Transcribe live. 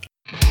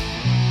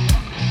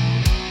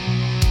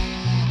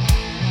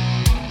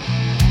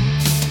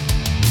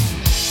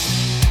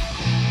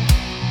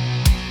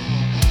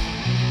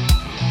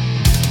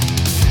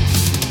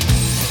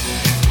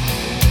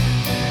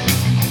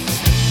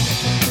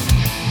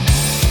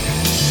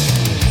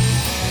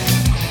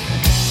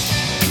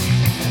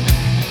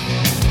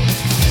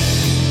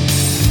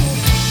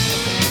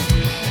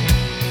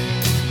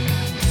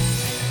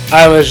All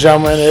right, ladies and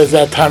gentlemen, it is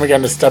that time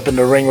again to step in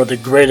the ring with the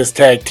greatest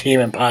tag team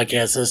in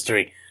podcast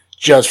history,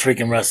 Just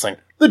Freaking Wrestling,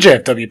 the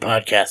JFW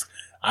Podcast.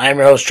 I am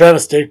your host,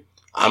 Travis D.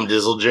 I'm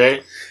Dizzle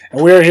J.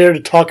 And we are here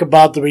to talk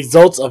about the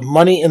results of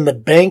Money in the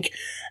Bank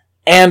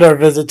and our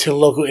visit to the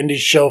local indie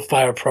show,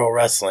 Fire Pro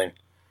Wrestling.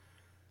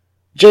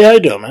 Jay, how you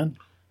doing, man?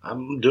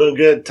 I'm doing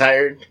good,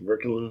 tired,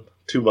 working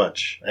too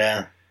much.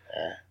 Yeah.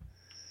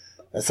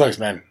 That sucks,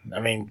 man.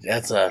 I mean,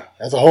 that's a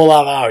whole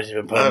lot of hours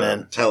you've been putting in.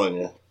 I'm telling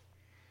you.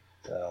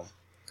 So,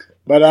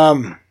 but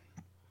I'm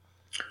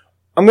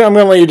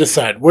gonna let you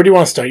decide. Where do you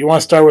want to start? You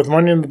want to start with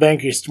Money in the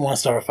Bank, or you want to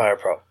start with Fire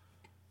Pro?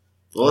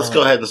 Well, let's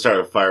go ahead and start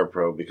with Fire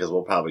Pro because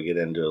we'll probably get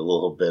into a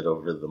little bit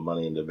over the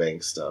Money in the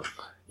Bank stuff.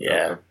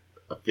 Yeah.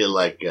 I feel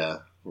like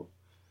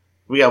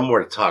we got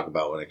more to talk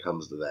about when it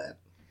comes to that.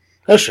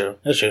 That's true.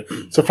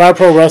 So Fire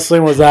Pro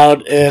Wrestling was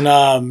out in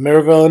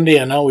Maryville,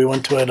 Indiana. We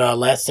went to it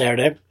last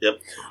Saturday. Yep.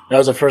 That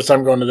was the first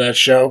time going to that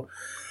show.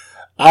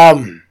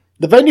 The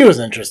venue was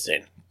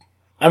interesting.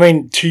 I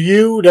mean, to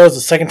you, that was the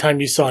second time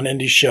you saw an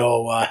indie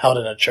show held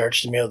in a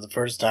church. To me, it was the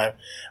first time.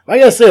 But I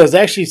gotta say, it was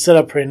actually set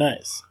up pretty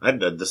nice.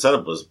 The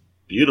setup was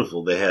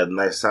beautiful. They had a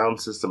nice sound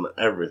system and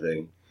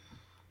everything.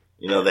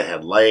 You know, they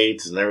had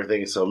lights and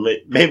everything. So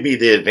maybe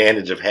the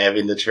advantage of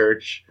having the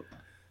church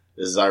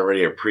is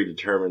already a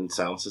predetermined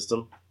sound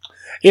system.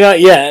 You know,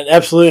 yeah,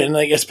 absolutely, and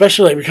like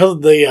especially because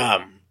of the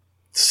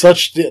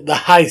the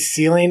high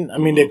ceiling. I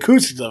mean, the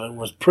acoustics of it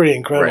was pretty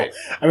incredible. Right.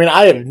 I mean,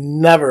 I have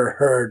never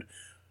heard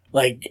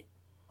like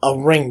a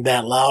ring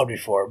that loud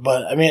before,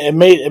 but I mean,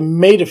 it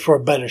made it for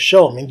a better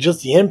show. I mean,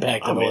 just the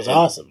impact of it was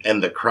awesome.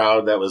 And the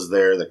crowd that was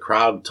there, the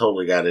crowd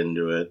totally got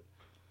into it.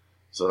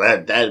 So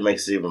that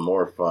makes it even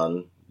more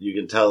fun. You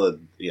can tell that,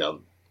 you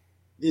know,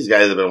 these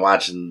guys have been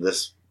watching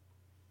this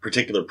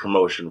particular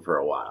promotion for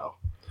a while.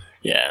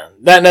 Yeah,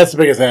 that's the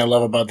biggest thing I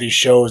love about these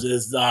shows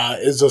is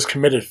those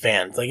committed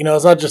fans. Like, you know,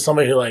 it's not just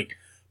somebody who like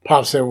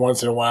pops in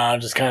once in a while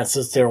and just kind of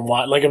sits there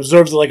and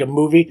observes it like a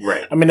movie.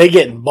 Right. I mean, they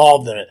get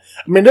involved in it.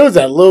 I mean, there was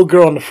that little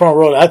girl in the front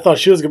row that I thought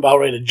she was about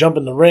ready to jump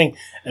in the ring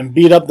and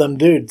beat up them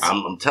dudes.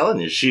 I'm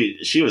telling you,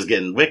 she was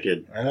getting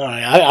wicked. I know.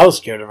 I was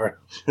scared of her.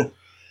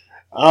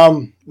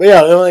 But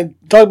yeah, let's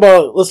talk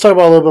about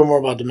a little bit more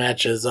about the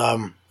matches.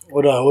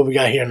 What we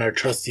got here in our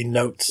trusty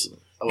notes?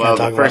 Well,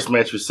 the first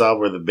match we saw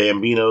were the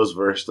Bambinos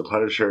versus the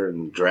Punisher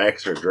and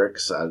Drax or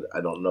Drix.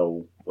 I don't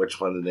know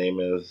which one the name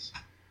is.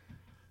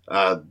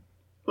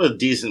 It was a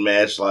decent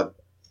match, a lot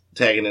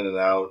tagging in and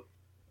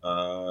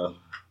out.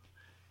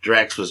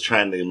 Drax was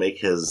trying to make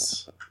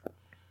his,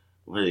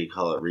 what do you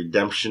call it,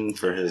 redemption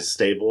for his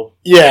stable.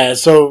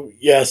 So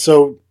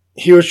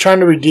he was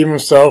trying to redeem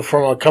himself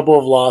from a couple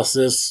of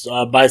losses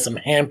by some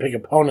handpicked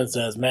opponents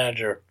that his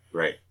manager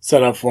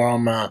set up for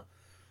him.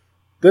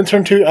 Didn't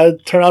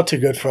turn out too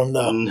good for him,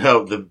 though.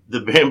 No, the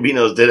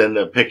Bambinos did end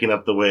up picking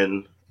up the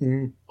win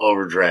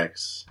over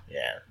Drax.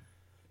 Yeah.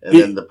 And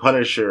then the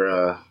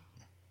Punisher,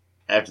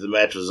 after the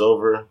match was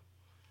over,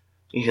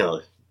 you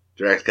know,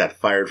 Drax got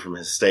fired from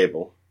his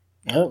stable.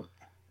 Oh.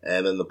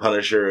 And then the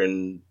Punisher,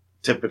 in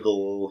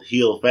typical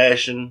heel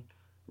fashion,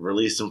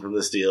 released him from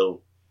the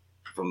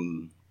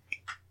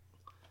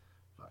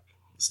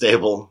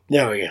stable.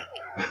 There we go.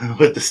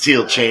 With the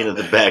steel chain at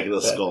the back of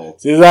the skull.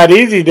 It's not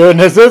easy doing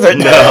this, is it?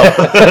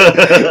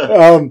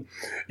 No.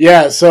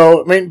 Yeah,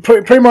 so, I mean,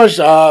 pretty much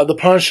the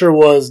Punisher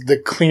was the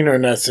cleaner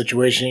in that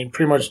situation. He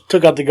pretty much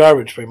took out the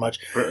garbage, pretty much.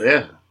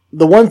 Yeah.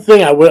 The one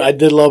thing I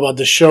did love about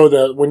the show,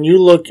 that when you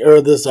look,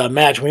 or this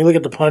match, when you look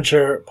at the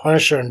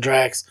Punisher and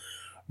Drax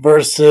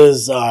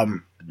versus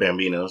the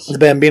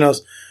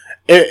Bambinos,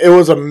 it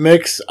was a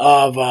mix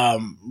of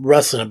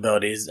wrestling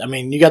abilities. I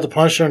mean, you got the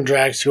Punisher and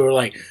Drax, who are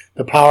like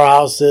the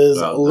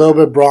powerhouses, a little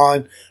bit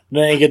brawling.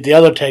 Then you get the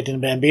other tag team,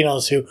 the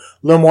Bambinos, who a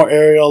little more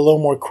aerial, a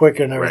little more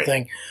quicker and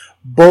everything. Right.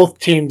 Both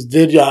teams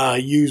did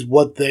use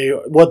what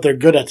they're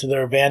good at to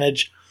their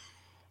advantage.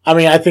 I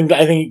mean, I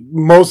think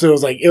most of it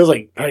was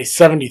like probably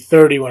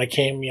 70-30 when it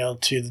came, you know,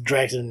 to the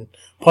Drax and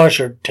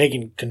Punisher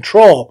taking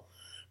control.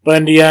 But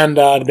in the end,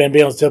 the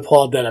Bambinos did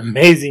pull out that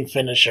amazing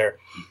finisher,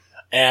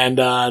 and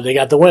they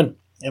got the win.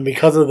 And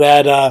because of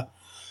that,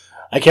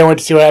 I can't wait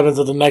to see what happens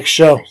at the next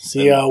show.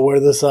 See where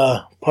this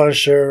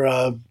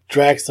Punisher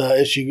Drax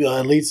issue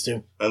leads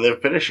to. And their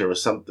finisher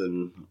was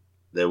something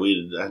that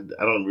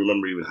I don't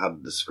remember even how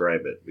to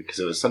describe it, because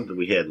it was something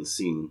we hadn't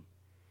seen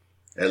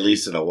at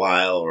least in a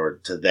while, or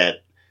to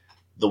that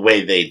the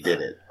way they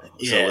did it.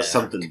 So it was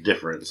something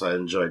different. So I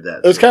enjoyed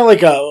that. It was kind of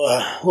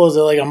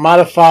like a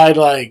modified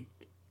like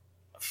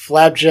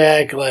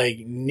flapjack like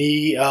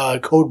knee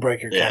code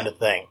breaker kind of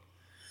thing.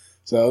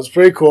 So it was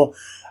pretty cool.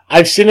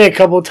 I've seen it a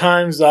couple of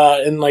times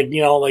in like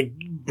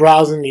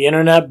browsing the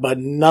internet, but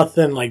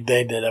nothing like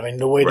they did. I mean,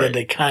 the way that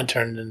they kind of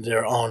turned it into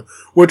their own,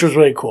 which was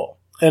really cool.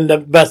 And the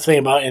best thing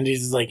about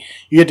indies is like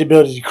you get the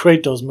ability to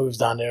create those moves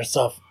down there and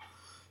stuff.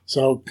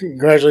 So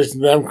congratulations to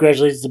them.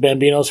 Congratulations to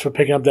Bambinos for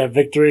picking up that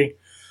victory.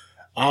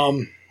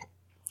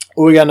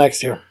 What we got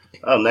next here?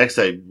 Oh, next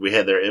we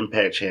had their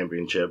Impact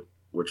Championship,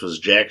 which was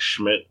Jack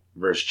Schmidt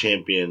versus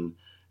champion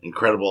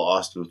Incredible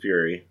Austin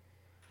Fury.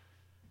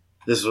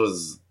 This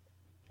was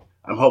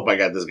I hope I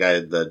got this guy,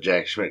 the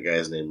Jack Schmidt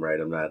guy's name right.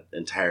 I'm not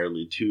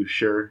entirely too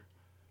sure.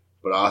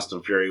 But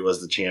Austin Fury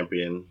was the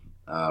champion.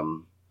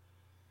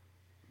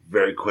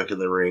 Very quick in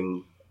the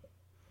ring.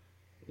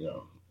 You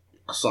know,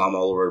 I saw him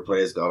all over the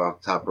place, got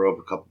off the top rope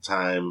a couple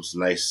times.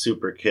 Nice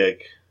super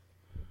kick.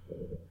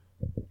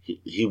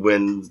 He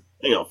wins.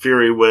 You know,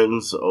 Fury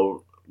wins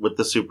with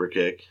the super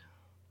kick.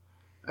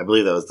 I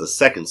believe that was the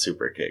second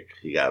super kick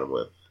he got him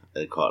with,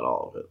 and caught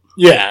all of it.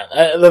 Yeah,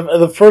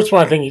 the first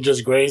one I think he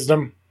just grazed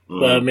him.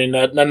 But I mean,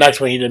 the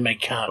next one he didn't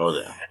make count. Oh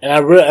yeah, and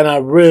I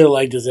really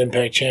like this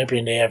Impact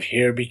champion they have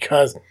here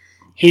because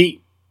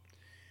he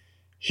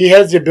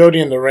has the ability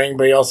in the ring,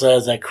 but he also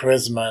has that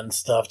charisma and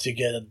stuff to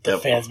get the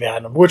fans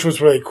behind him, which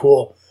was really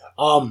cool.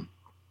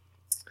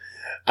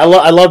 I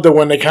loved it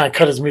when they kind of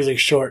cut his music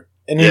short,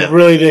 and he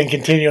really didn't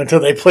continue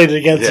until they played it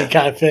again, so he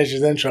kind of finished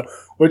his intro,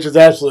 which is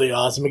absolutely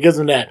awesome. It gives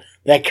him that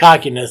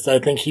cockiness that I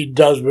think he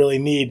does really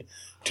need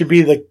to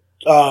be the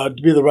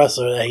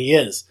wrestler that he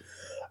is.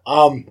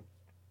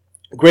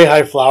 Great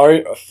high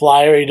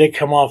flyer. He did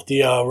come off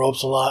the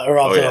ropes a lot, or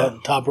off the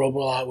top rope a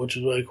lot, which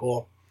was really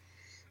cool.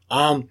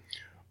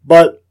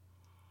 But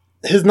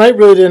his night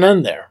really didn't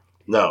end there.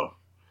 No.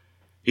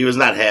 He was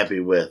not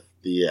happy with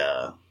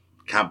the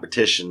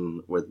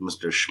competition with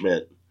Mr.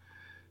 Schmidt.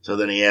 So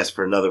then he asked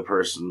for another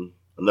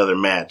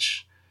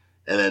match.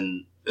 And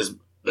then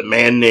the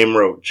man named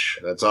Roach.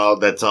 That's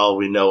all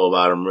we know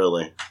about him,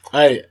 really.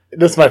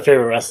 This is my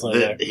favorite wrestler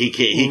there. He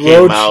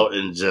came out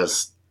and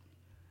just...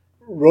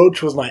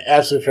 Roach was my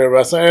absolute favorite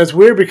wrestler. And it's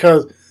weird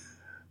because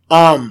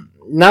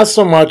not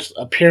so much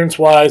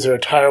appearance-wise or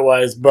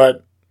attire-wise,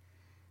 but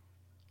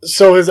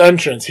so his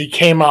entrance, he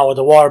came out with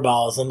the water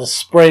bottles and the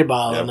spray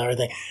bottle and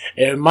everything.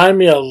 It reminded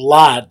me a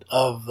lot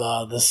of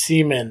the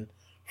Seaman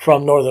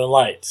from Northern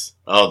Lights.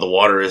 Oh, the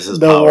water is his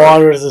power. The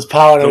water is his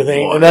power and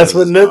everything. And that's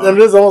what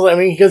this is almost, I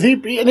mean, because he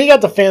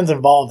got the fans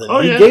involved in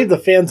it. He gave the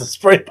fans a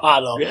spray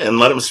bottle. Yeah, and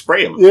let them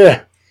spray him.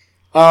 Yeah.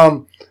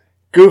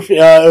 Goofy.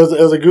 It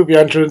was a goofy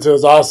entrance. It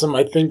was awesome.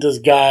 I think this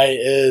guy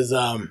is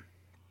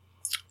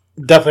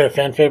definitely a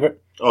fan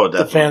favorite. Oh,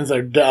 definitely. The fans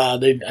are.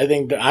 I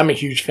think I'm a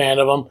huge fan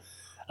of him.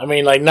 I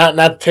mean, like not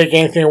to take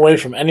anything away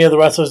from any of the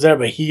wrestlers there,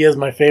 but he is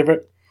my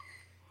favorite,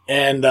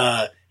 and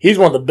he's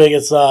one of the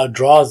biggest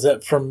draws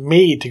that for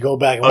me to go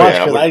back and watch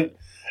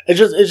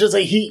because it's just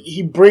like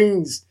he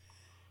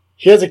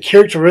has a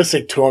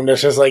characteristic to him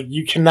that's just like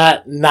you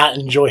cannot not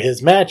enjoy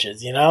his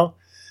matches, you know.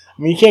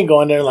 I mean, you can't go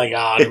in there like,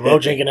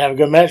 Roach ain't gonna have a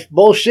good match.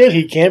 Bullshit,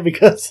 he can't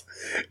because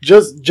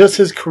just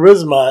his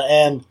charisma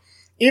and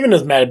even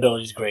his mad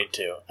ability is great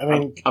too. I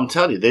mean, I'm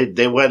telling you,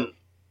 they went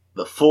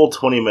the full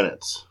 20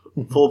 minutes.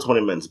 Full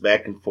 20 minutes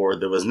back and forth.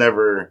 There was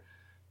never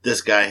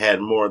this guy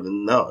had more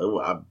than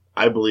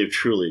I believe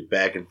truly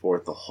back and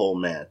forth the whole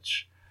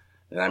match.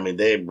 And I mean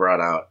they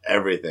brought out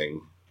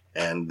everything.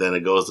 And then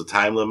it goes to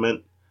time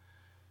limit.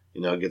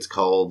 You know, it gets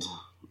called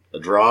a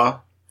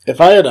draw.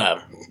 If I had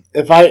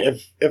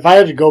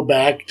to go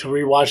back to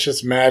rewatch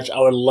this match, I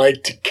would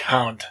like to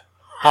count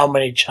how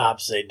many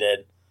chops they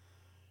did.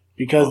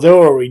 Because there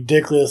were a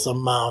ridiculous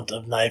amount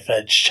of knife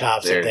edge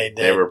chops that they did.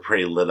 They were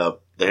pretty lit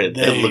up. They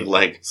looked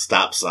like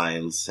stop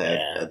signs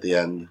at the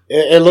end.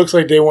 It looks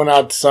like they went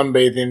out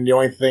sunbathing. The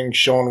only thing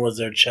shown was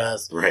their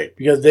chest. Right.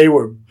 Because they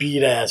were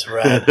beat-ass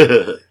red.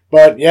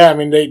 But, yeah, I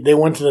mean, they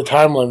went to the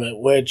time limit,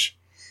 which,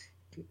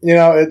 you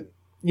know,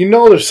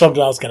 there's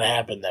something else going to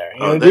happen there.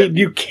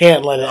 You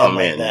can't let it end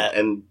like that.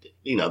 And,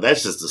 you know,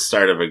 that's just the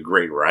start of a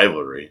great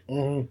rivalry,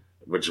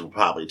 which will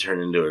probably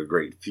turn into a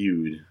great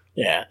feud.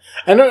 Yeah.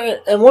 And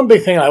one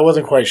big thing I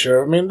wasn't quite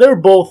sure. I mean, they're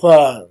both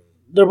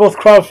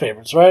crowd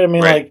favorites, right? I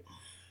mean, like,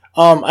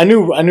 I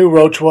knew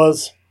Roach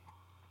was.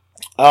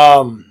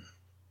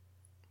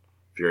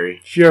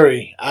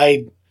 Fury.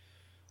 It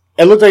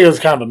looked like it was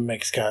kind of a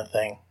mixed kind of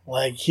thing.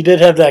 Like, he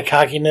did have that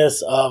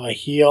cockiness of a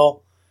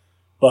heel,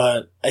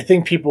 but I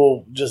think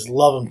people just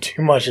love him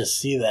too much to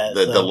see that.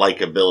 The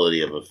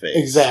likability of a face.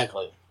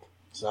 Exactly.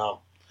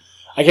 So,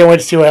 I can't wait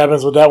to see what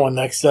happens with that one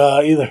next,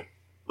 either.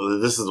 Well,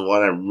 this is the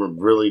one I'm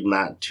really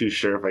not too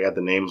sure if I got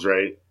the names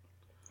right.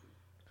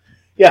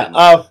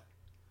 Yeah,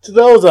 to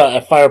those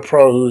at Fire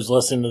Pro who's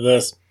listening to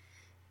this,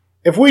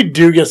 if we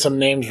do get some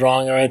names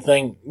wrong or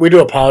anything, we do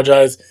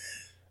apologize.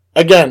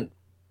 Again,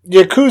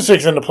 the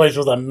acoustics in the place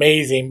was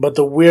amazing, but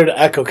the weird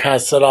echo kind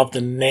of set off the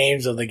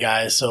names of the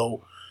guys.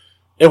 So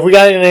if we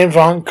got any names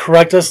wrong,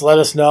 correct us, let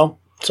us know,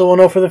 so we'll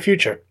know for the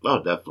future.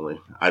 Oh, definitely.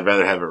 I'd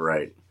rather have it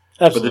right.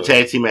 Absolutely. But the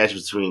tag team match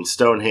between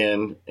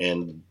Stonehand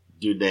and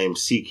dude named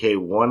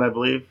CK1, I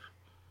believe.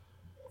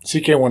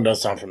 CK1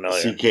 does sound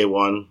familiar.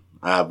 CK1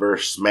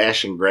 versus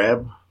Smash and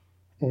Grab.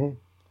 Mm-hmm.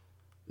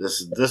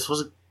 This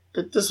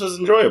was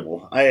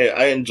enjoyable.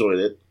 I enjoyed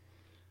it.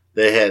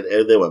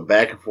 They went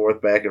back and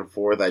forth.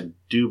 I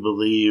do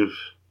believe.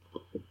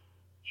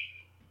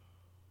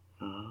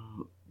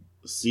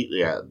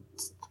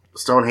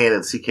 Stonehand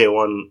and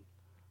CK1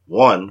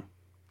 won,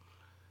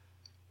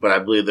 but I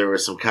believe there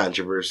was some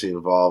controversy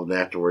involved, and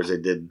afterwards they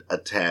did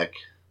attack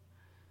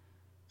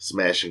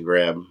Smash and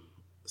Grab.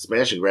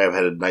 Smash and Grab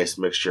had a nice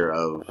mixture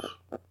of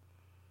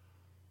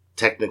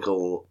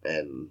technical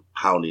and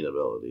pounding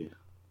ability.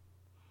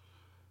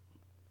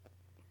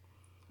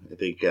 I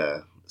think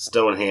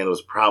Stonehand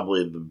was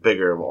probably the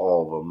bigger of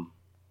all of them.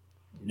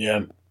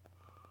 Yeah.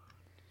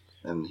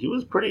 And he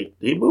was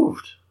he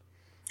moved.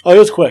 Oh, he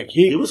was quick.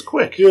 He was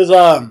quick. He was,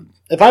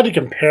 if I had to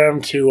compare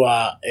him to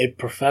a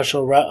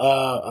professional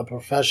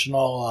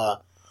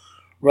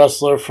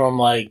wrestler from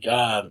like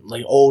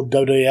old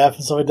WWF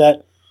and stuff like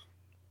that,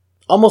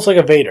 almost like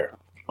a Vader.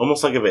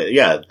 Almost like a Vader.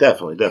 Yeah,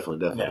 definitely.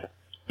 Yeah.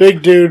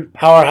 Big dude,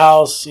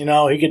 powerhouse. You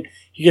know, he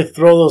could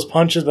throw those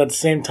punches, but at the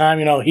same time,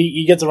 you know,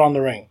 he gets around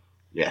the ring.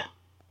 Yeah.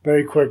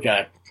 Very quick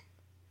guy.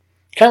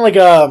 Kind of like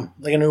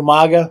an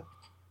Umaga.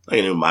 Like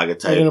an Umaga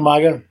type. Like an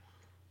Umaga.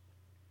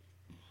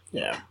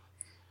 Yeah.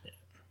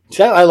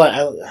 See,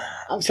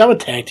 I'm a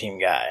tag team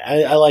guy.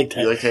 I like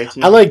tag. You like tag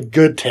team? I like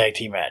good tag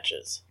team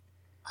matches.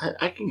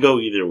 I can go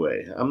either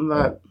way. I'm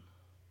not.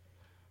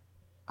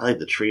 I like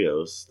the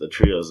trios. The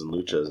trios and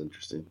Lucha is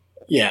interesting.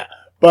 Yeah,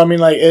 but I mean,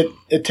 like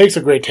it takes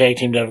a great tag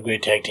team to have a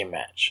great tag team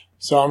match.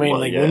 So I mean,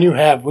 when you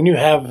have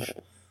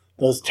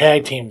those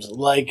tag teams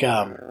like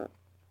Smash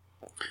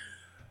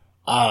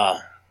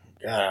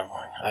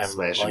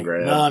and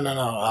Grab.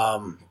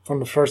 No. From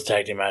the first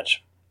tag team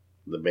match,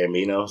 the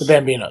Bambinos. The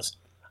Bambinos.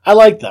 I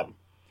like them.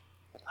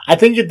 I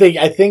think if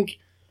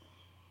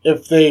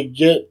they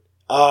get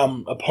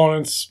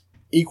opponents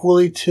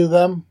equally to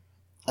them,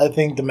 I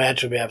think the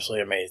match would be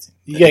absolutely amazing.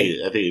 I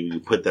think if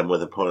you put them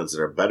with opponents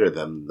that are better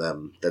than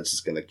them, that's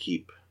just going to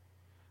keep.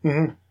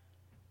 Mm-hmm.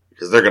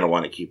 Because they're going to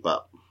want to keep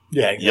up.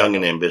 Yeah, exactly. Young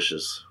and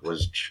ambitious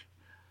is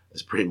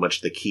pretty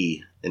much the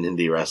key in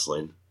indie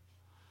wrestling.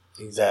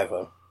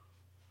 Exactly.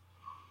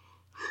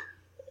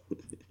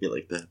 You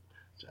like that,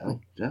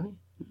 Johnny?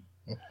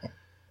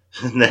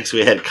 Next,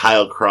 we had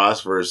Kyle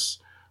Cross versus,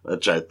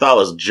 which I thought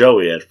was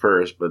Joey at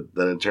first, but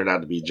then it turned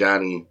out to be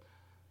Johnny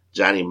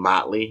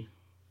Motley.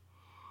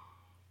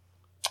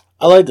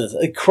 I like this.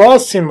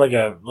 Cross seemed like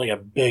a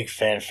big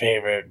fan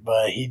favorite,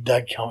 but he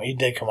did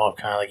come off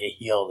kind of like a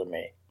heel to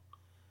me.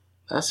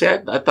 See, I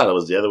thought it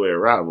was the other way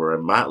around, where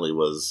Motley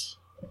was,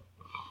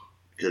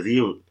 because he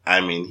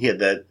had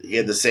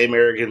the same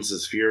arrogance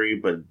as Fury,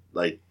 but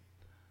like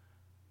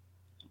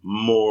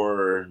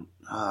more,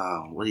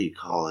 what do you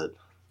call it?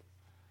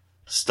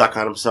 Stuck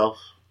on himself.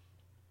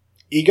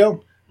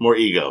 Ego? More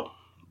ego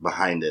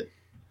behind it.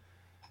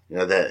 You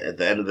know, that at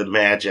the end of the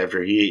match,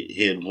 after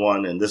he had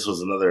won, and this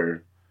was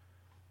another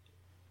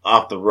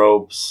off the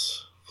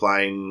ropes,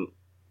 flying.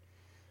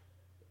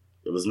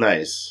 It was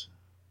nice.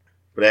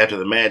 But after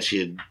the match,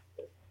 he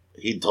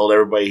told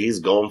everybody he's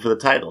going for the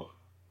title.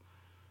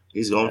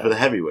 He's going for the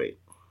heavyweight.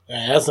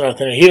 Yeah, that's another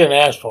thing. He didn't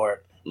ask for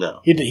it.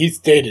 No. He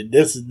stated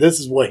this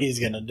is what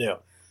he's going to do.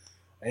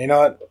 And you know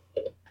what?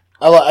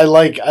 I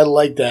like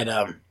that,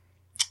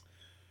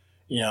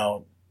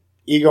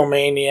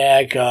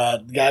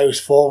 egomaniac, guy who's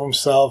full of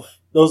himself.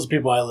 Those are the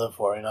people I live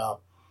for, you know.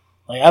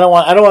 Like I don't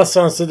want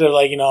someone to sit there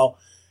like, all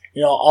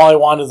I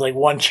want is like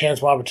one chance,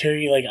 one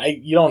opportunity. Like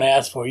you don't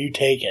ask for it, you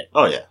take it.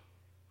 Oh yeah.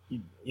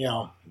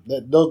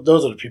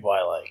 Those are the people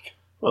I like.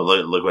 Well,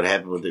 look what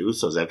happened with the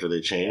Usos after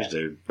they changed.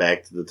 They're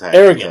back to the title.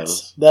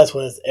 Arrogance. That's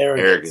what it's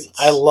arrogance.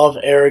 I love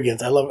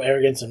arrogance. I love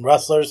arrogance in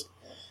wrestlers.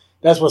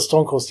 That's what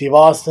Stone Cold Steve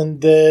Austin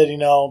did,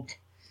 and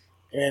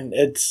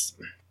it's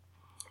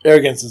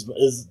arrogance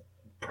is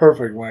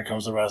perfect when it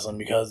comes to wrestling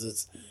because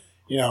it's,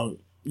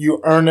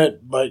 you earn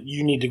it, but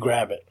you need to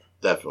grab it.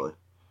 Definitely.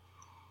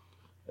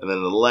 And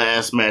then the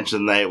last match of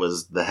the night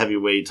was the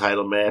heavyweight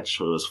title match.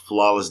 It was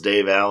Flawless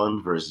Dave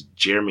Allen versus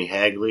Jeremy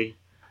Hagley.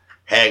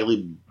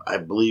 Hagley, I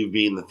believe,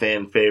 being the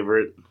fan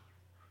favorite.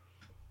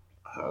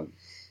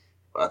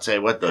 I'll tell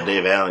you what, though,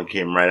 Dave Allen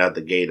came right out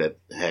the gate at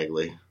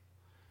Hagley.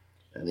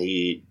 And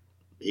he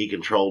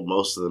controlled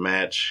most of the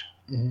match.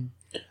 Mm-hmm.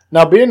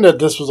 Now, being that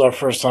this was our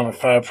first time at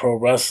Fire Pro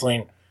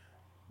Wrestling,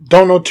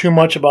 don't know too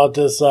much about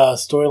this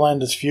storyline,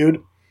 this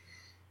feud.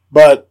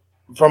 But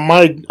from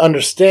my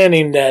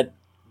understanding that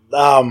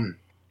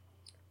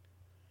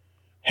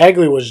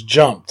Hagley was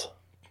jumped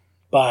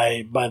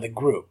by the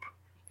group.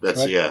 That's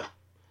right?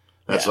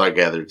 That's what I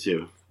gathered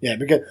too. Yeah,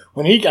 because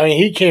when he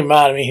came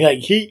out.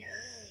 He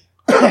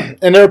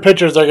and there are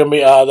pictures that are gonna be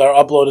they're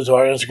uploaded to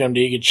our Instagram that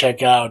you can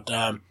check out.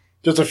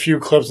 Just a few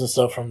clips and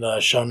stuff from the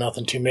show,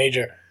 nothing too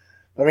major.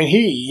 I mean,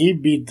 he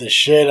beat the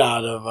shit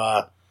out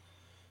of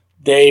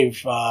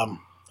Dave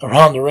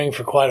around the ring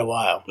for quite a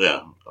while.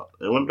 Yeah,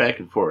 it went back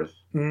and forth.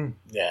 Mm-hmm.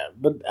 Yeah,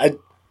 but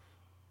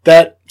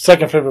that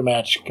second favorite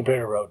match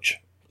compared to Roach.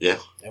 Yeah,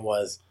 it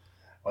was.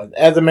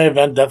 As a main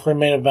event, definitely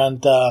main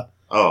event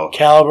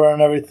caliber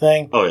and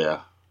everything. Oh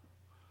yeah.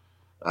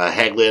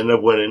 Hagley ended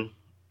up winning,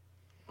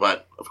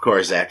 but of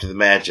course after the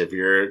match, if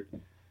you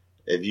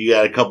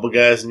got a couple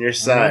guys on your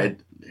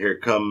side, here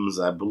comes,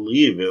 I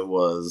believe it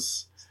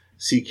was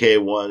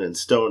CK1 and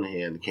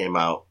Stonehand came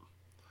out.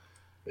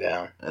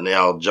 Yeah, and they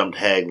all jumped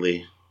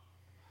Hagley.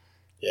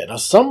 Yeah, now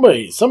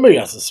somebody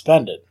got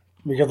suspended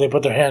because they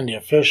put their hand on the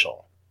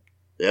official.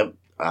 Yep.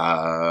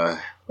 Allen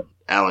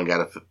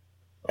got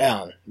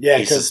Allen. Yeah,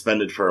 he's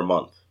suspended for a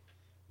month.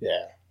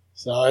 Yeah.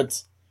 So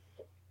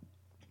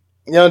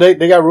You know,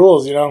 they got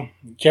rules, you know.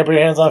 You can't put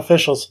your hands on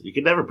officials. You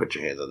can never put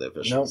your hands on the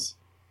officials.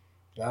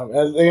 No.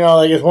 You know,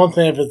 like, it's one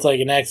thing if it's like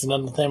an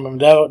accidental thing, but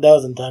that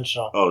was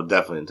intentional. Oh,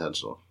 definitely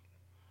intentional.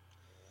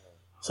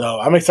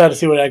 So I'm excited to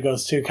see where that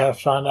goes too. Kind of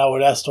find out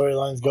where that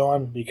storyline's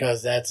going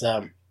because that's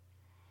I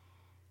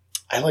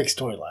like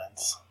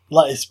storylines,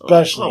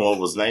 especially. Well, what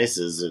was nice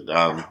is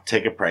that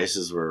ticket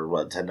prices were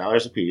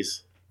 $10 a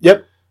piece.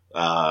 Yep.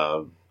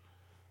 I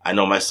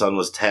know my son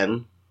was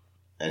 10,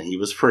 and he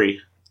was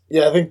free.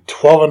 Yeah, I think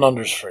 12 and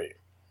under is free.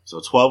 So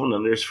 12 and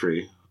under is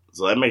free.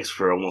 So that makes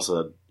for almost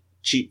a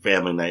cheap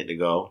family night to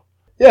go.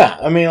 Yeah,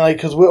 I mean, like,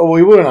 because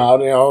we went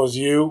out, you know, it was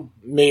you,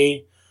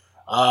 me,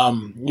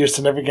 your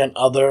significant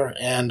other,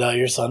 and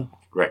your son.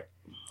 Right.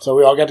 So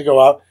we all got to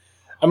go out.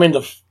 I mean,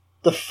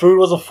 the food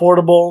was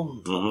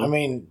affordable. Mm-hmm. I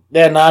mean,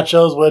 they had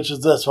nachos, which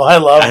is this what I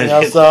love, you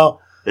know, so.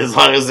 As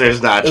long as there's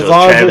nachos,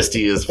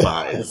 travesty is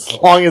fine. As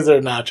long as there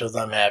are nachos,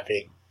 I'm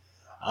happy.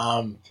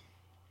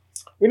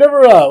 We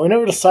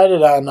never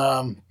decided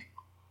on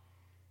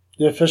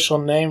the official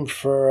name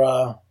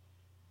for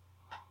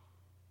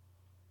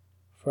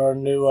our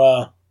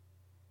new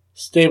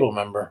stable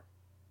member.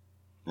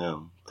 Yeah,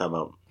 talk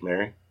about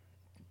Mary.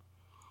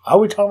 Are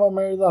we talking about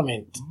Mary? I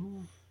mean,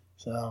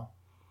 so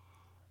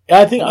yeah,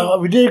 I think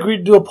we did agree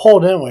to do a poll,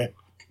 didn't we?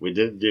 We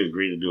did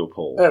agree to do a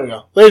poll. There we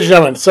go, ladies and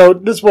gentlemen. So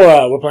this is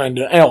what we're planning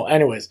to do.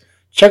 Anyways,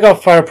 check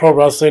out Fire Pro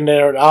Wrestling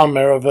there out in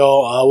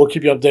Maryville. We'll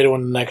keep you updated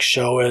when the next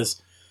show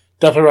is.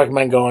 Definitely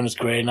recommend going. It's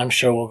great, and I'm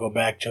sure we'll go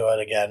back to it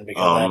again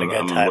because I had a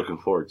good time. I'm looking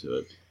forward to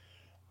it.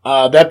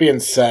 That being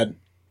said,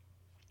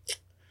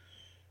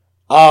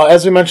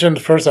 as we mentioned in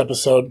the first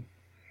episode,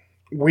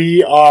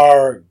 we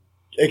are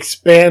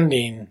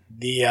expanding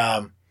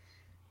the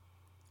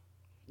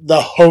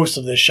host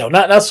of this show.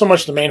 Not so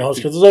much the main host,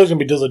 because there's always going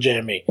to be Dizzle J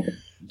and me.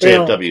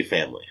 JFW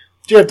family.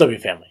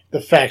 JFW family. The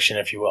faction,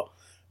 if you will.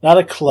 Not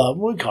a club.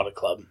 We call it a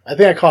club. I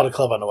think I called it a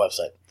club on the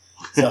website.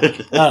 So, I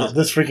don't know,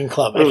 this freaking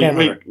club. I can't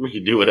remember. We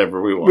can do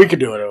whatever we want. We can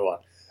do whatever we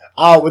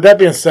want. With that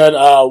being said,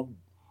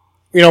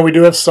 you know, we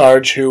do have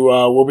Sarge, who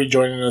will be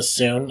joining us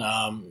soon,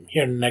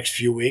 here in the next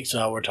few weeks.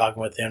 We're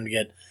talking with him to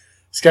get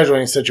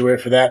scheduling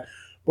situated for that.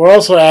 We're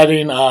also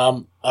adding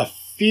a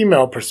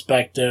female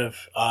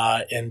perspective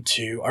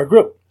into our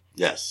group.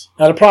 Yes.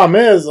 Now, the problem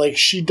is, like,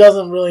 she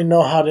doesn't really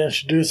know how to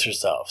introduce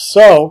herself.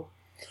 So,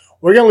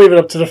 we're going to leave it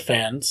up to the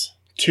fans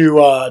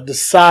to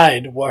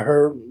decide what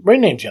her ring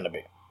name's going to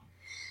be.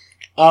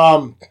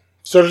 So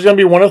there's going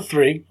to be one of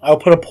three. I'll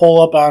put a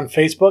poll up on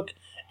Facebook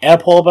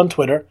and a poll up on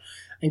Twitter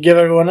and give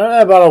everyone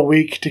about a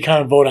week to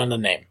kind of vote on the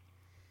name.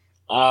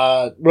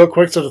 Real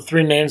quick, so the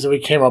three names that we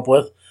came up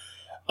with.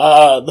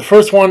 The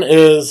first one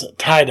is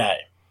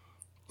Tie-Dye.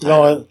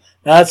 Now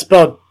that's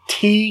spelled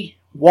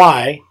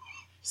T-Y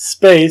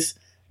space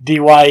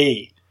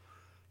D-Y-E.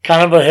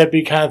 Kind of a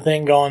hippie kind of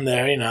thing going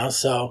there, you know,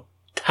 so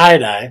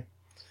Tie-Dye.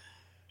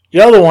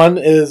 The other one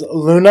is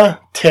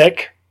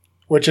Lunatic,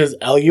 which is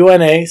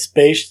Luna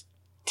space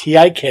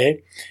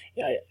TIK.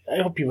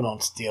 I hope people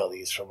don't steal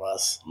these from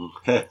us.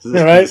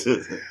 Right?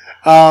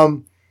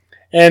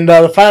 And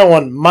the final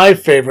one, my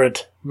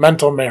favorite,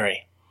 Mental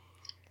Mary.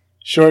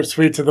 Short,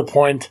 sweet, to the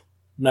point,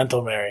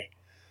 Mental Mary.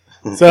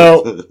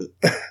 So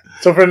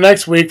for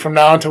next week, from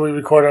now until we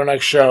record our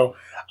next show,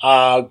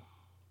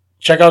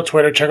 check out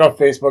Twitter, check out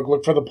Facebook,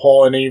 look for the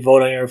poll, and then you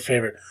vote on your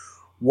favorite.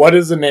 What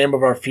is the name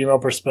of our female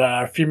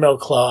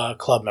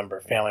club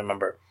member, family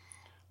member?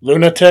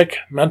 Lunatic,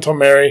 Mental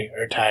Mary,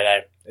 or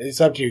Tie-Dye.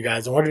 It's up to you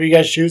guys. And whatever you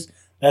guys choose,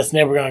 that's the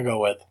name we're going to go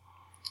with.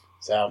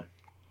 So.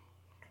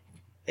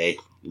 Hey,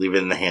 leave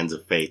it in the hands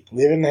of fate.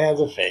 Leave it in the hands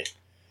of fate.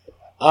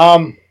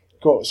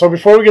 Cool. So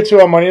before we get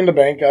to Money in the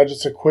Bank,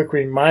 just a quick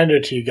reminder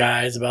to you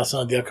guys about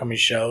some of the upcoming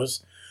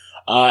shows.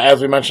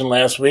 As we mentioned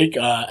last week,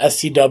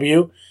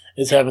 SCW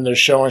is having their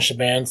show in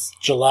Shabans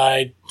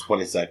July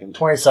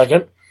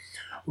 22nd.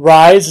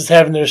 Rise is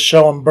having their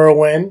show in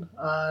Berwyn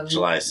on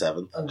July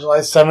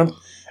 7th.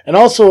 And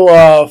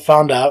also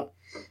found out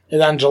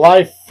that on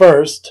July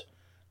 1st,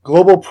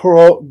 Global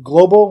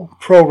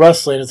Pro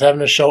Wrestling is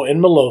having a show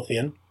in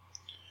Midlothian.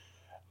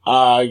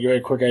 Give you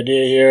a quick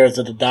idea here. It's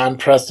at the Don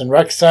Preston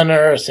Rec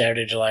Center,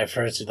 Saturday, July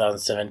 1st,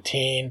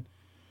 2017.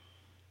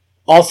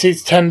 All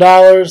seats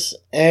 $10,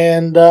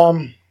 and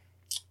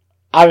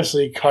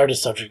obviously, card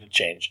is subject to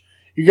change.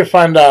 You can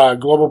find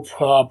Global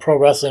Pro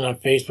Wrestling on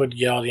Facebook to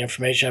get all the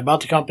information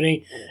about the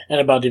company and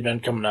about the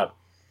event coming up.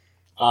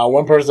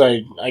 One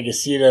person I can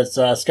see that's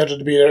scheduled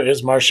to be there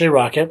is Marshe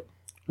Rocket,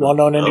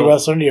 well-known indie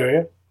wrestler in the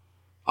area.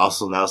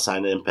 Also now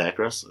signed to Impact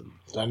Wrestling.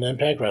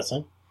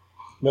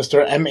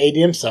 Mr.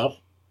 M80 himself.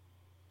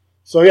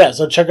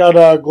 So check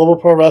out Global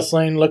Pro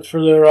Wrestling. Look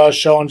for their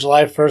show on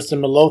July 1st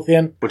in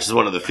Midlothian. Which is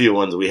one of the few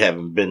ones we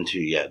haven't been to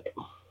yet.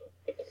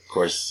 Of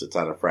course, it's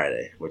on a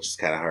Friday, which is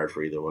kind of hard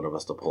for either one of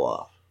us to pull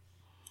off.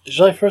 Is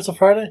July 1st a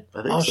Friday?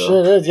 I think so. Oh, shit,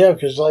 it is, yeah,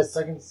 because July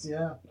 2nd,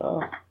 yeah.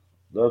 Oh,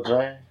 no,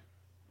 July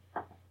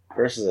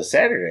 1st is a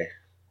Saturday.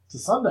 It's a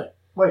Sunday.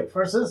 Wait,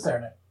 1st is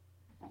Saturday.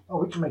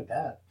 Oh, we can make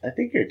that. I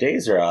think your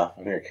days are off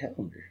on your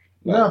calendar.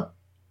 No.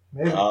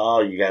 Maybe.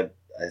 Oh, you got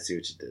I see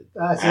what you did.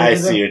 I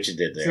see what you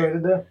did there. See what I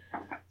did there?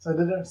 So I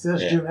did there? See,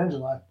 that's June and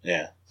July.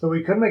 Yeah. So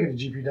we could make it a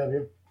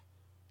GPW.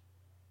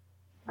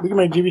 We can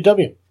make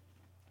GPW.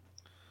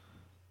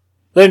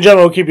 Ladies and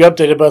gentlemen, we'll keep you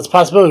updated, but it's a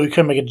possibility we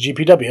could make it a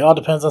GPW. It all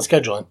depends on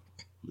scheduling.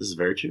 This is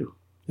very true.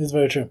 This is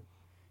very true.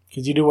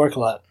 Because you do work a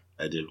lot.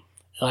 I do.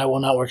 And I will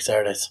not work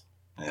Saturdays.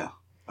 Yeah.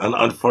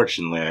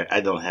 Unfortunately, I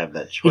don't have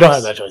that choice. You don't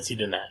have that choice. You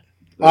do not.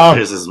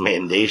 There's this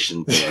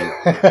mandation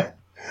thing.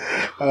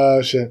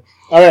 Oh, shit.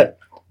 All right.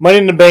 Money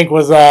in the Bank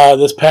was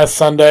this past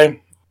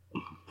Sunday.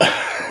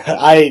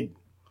 I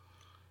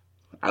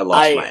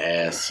lost my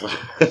ass.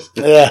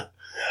 Yeah.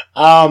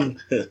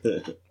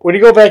 When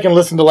you go back and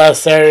listen to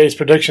last Saturday's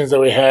predictions that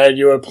we had,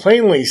 you would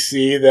plainly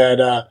see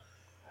that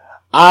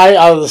I,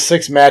 out of the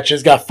 6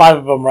 matches, got 5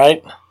 of them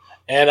right.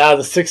 And out of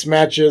the 6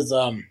 matches,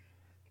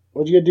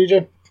 what'd you get,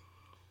 DJ?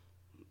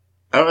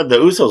 The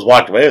Usos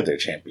walked away with their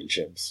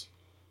championships.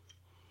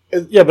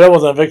 Yeah, but that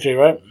wasn't a victory,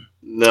 right?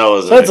 No, it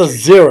wasn't. So that's a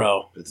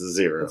 0. It's a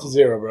 0. It's a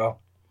 0, bro.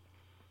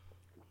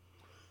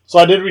 So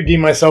I did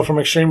redeem myself from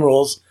Extreme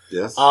Rules.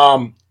 Yes.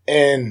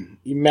 In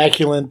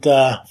immaculate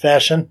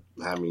fashion.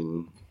 I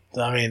mean,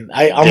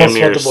 I almost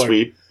swept the board.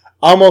 Sweep.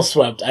 Almost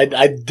swept.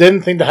 I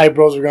didn't think the Hype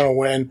Bros were going to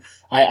win.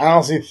 I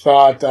honestly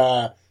thought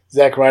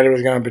Zack Ryder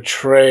was going to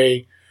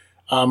betray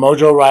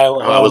Mojo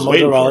Rawley. I was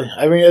waiting for it.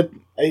 I mean,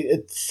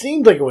 it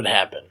seemed like it would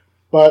happen.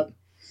 But,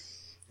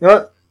 you know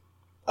what?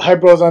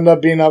 Hype Bros ended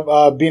up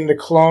beating the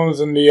Clones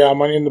in the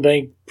Money in the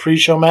Bank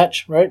pre-show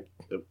match, right?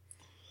 Yep.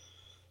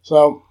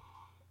 So,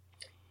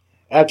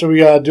 after we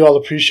do all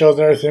the pre-shows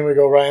and everything, we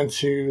go right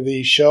into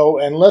the show.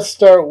 And let's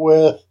start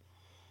with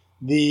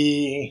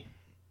the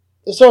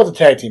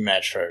tag team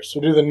match first.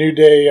 We'll do the New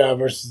Day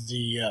versus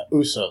the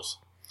Usos.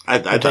 I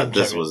thought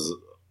this was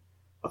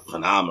a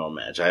phenomenal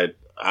match. I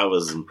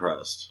was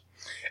impressed.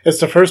 It's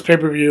the first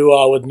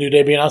pay-per-view with New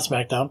Day being on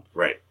SmackDown.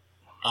 Right.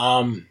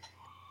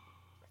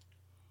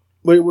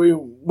 What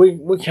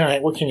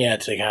can you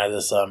add to kind of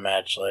this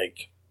match?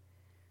 Like,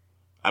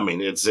 I mean,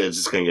 it's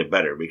just going to get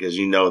better because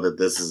you know that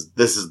this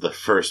is the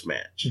first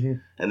match,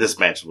 and this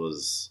match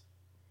was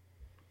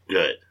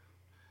good.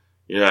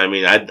 You know what I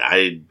mean?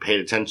 I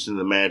paid attention to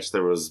the match.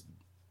 There was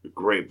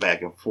great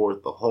back and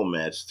forth the whole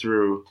match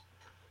through.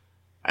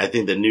 I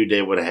think the New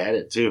Day would have had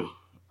it too.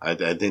 I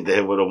think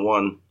they would have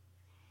won.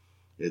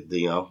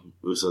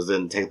 Usos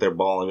didn't take their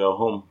ball and go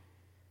home.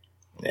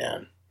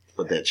 Yeah.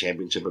 But that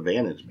championship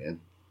advantage, man.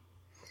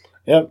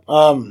 Yep.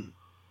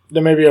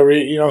 There may be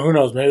who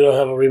knows? Maybe they'll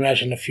have a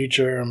rematch in the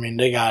future. I mean,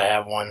 they gotta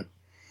have one.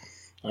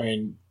 I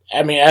mean,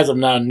 as of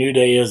now, New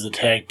Day is the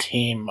tag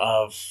team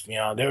of,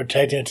 they were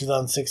tag team in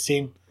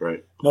 2016.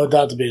 Right. No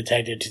doubt to be the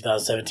tag team in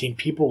 2017.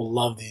 People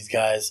love these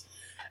guys.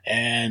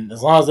 And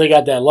as long as they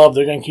got that love,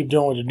 they're going to keep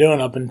doing what they're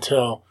doing up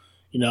until,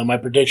 my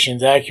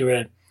prediction's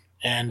accurate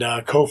and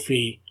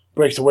Kofi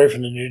breaks away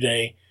from the New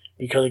Day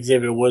because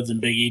Xavier Woods and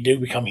Big E do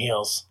become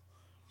heels.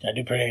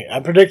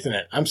 I'm predicting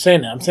it. I'm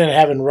saying it. I'm saying it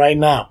happened right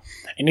now.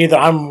 And either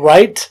I'm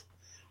right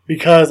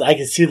because I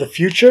can see the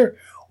future,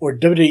 or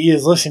WWE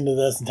is listening to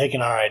this and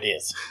taking our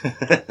ideas.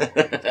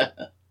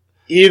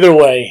 Either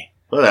way.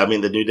 Well, I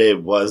mean, the New Day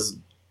was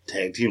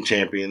tag team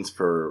champions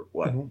for,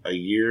 a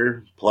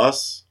year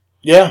plus?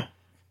 Yeah.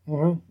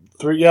 Mm-hmm.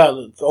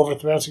 Over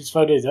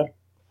 365 days, yeah.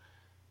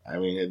 I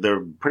mean,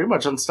 they're pretty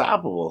much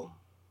unstoppable.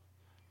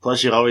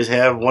 Plus, you always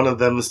have one of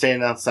them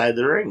standing outside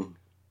the ring.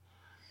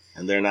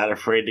 And they're not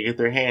afraid to get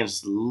their hands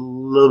just a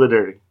little bit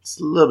dirty.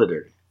 Just a little bit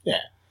dirty. Yeah.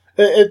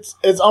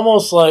 It's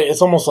almost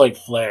like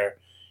Flair.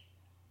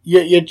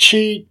 You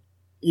cheat,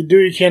 you do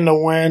what you can to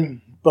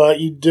win, but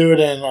you do it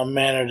in a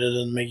manner that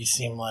doesn't make you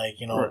seem like,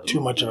 too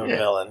much of a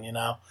villain,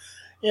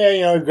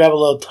 Yeah, grab a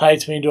little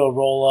tights when you do a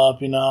roll up,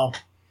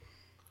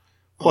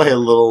 Play a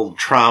little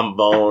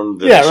trombone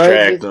to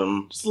distract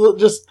them.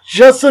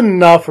 Just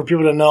enough for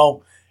people to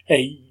know,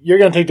 hey, you're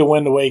going to take the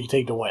win the way you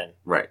take the win.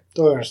 Right.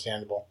 Totally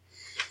understandable.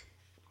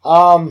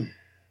 How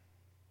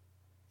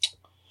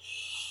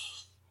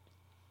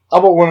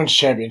about Women's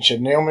Championship?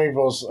 Naomi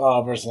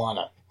versus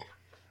Lana.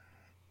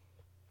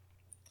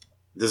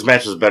 This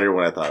match was better than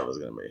I thought it was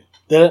going to be.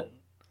 Did it?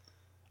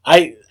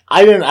 I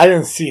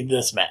didn't see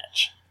this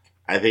match.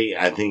 I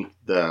think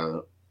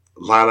the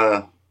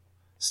Lana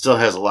still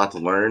has a lot to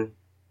learn,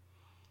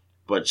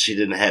 but she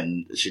did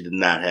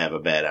not have a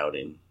bad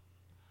outing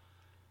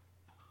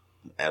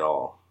at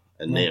all.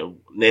 And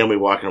Naomi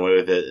walking away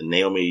with it, and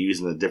Naomi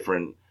using a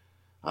different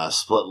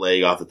split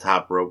leg off the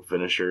top rope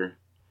finisher.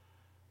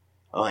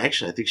 Oh,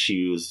 actually, I think she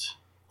used.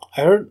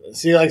 I heard.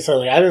 See, like I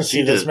said, I didn't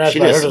see this match. She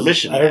did a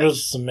submission. I heard it was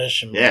a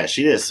submission. Yeah,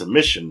 she did a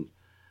submission.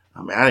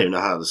 I mean, I don't even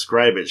know how to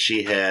describe it.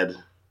 She had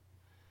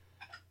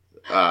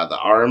the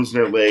arms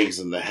and her legs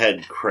and the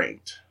head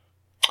cranked.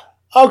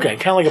 Okay,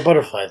 kind of like a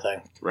butterfly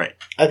thing. Right.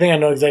 I think I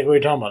know exactly what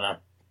you're talking about now.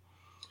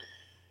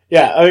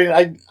 Yeah, I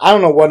mean, I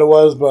don't know what it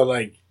was, but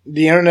like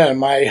the internet in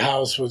my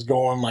house was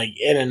going like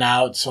in and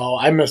out, so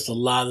I missed a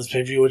lot of this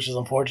pay-per-view, which is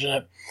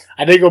unfortunate.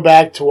 I did go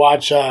back to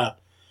watch a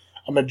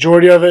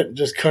majority of it,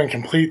 just couldn't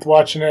complete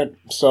watching it.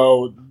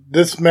 So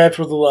this match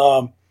was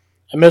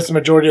I missed the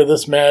majority of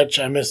this match.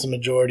 I missed the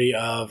majority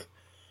of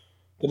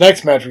the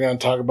next match we're going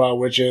to talk about,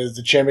 which is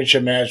the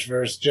championship match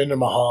versus Jinder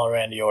Mahal and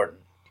Randy Orton.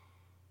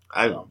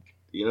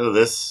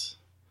 This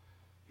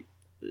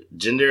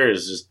Jinder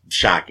is just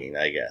shocking,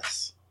 I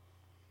guess,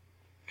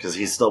 because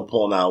he's still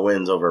pulling out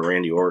wins over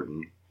Randy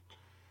Orton,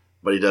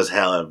 but he does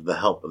have the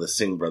help of the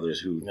Singh brothers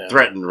who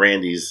threatened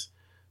Randy's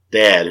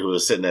dad, who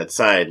was sitting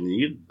outside. And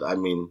you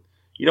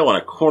don't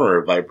want to corner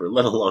a Viper,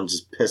 let alone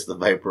just piss the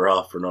Viper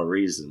off for no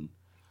reason.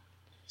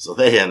 So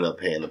they end up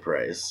paying the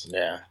price.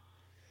 Yeah.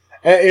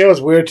 And you know what's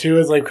weird, too,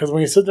 is like, because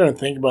when you sit there and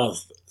think about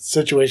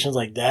situations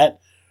like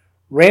that,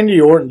 Randy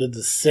Orton did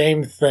the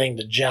same thing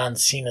to John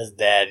Cena's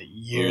dad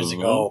years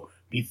ago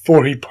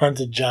before he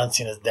punted John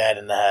Cena's dad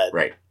in the head.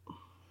 Right.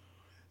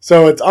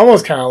 So it's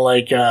almost kind of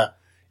like,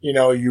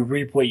 you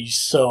reap what you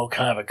sow,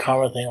 kind of a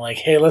karma thing. Like,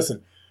 hey,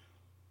 listen,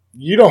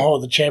 you don't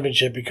hold the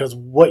championship because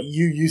what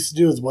you used to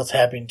do is what's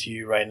happening to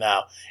you right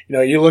now. You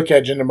know, you look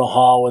at Jinder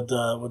Mahal with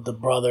the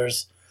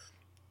brothers,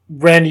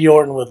 Randy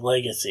Orton with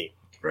Legacy.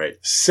 Right.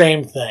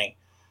 Same thing.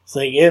 It's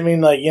like,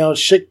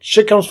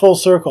 shit comes full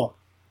circle.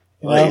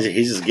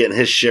 He's just getting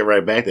his shit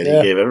right back that he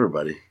gave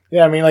everybody.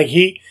 Yeah, I mean, like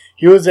he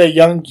was that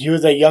young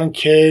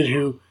kid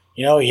who,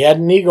 he had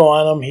an ego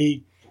on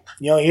him.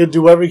 He'll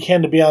do whatever he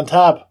can to be on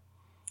top.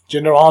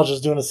 Jinder Mahal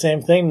just doing the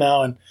same thing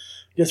now, and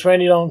I guess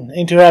Randy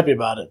ain't too happy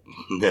about it.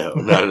 No,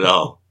 not at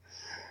all.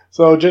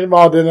 So Jinder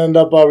Mahal did end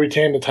up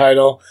retaining the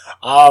title.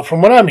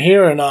 From what I'm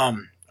hearing,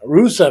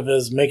 Rusev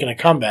is making a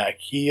comeback.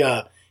 He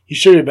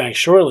should be back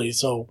shortly.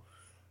 So,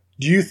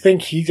 do you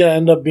think he's gonna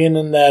end up being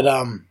in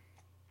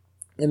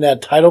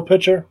that title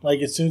picture, like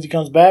as soon as he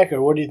comes back,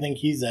 or where do you think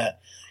he's at?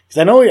 Because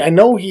I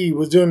know he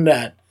was doing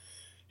that.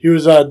 He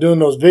was doing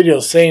those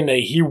videos saying that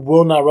he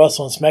will not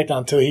wrestle on SmackDown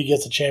until he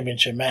gets a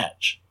championship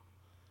match.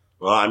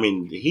 Well, I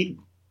mean,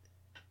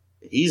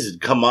 he's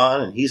come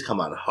on, and he's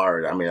come on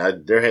hard. I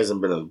mean, there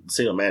hasn't been a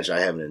single match I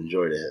haven't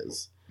enjoyed of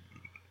his.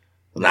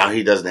 Now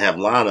he doesn't have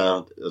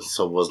Lana,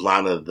 so was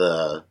Lana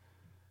the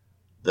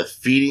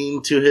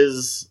feeding to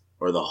his,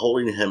 or the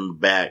holding him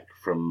back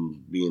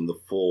from being the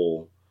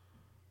full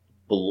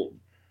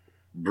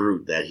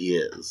brute that he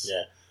is?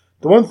 Yeah.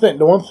 The one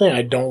thing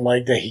I don't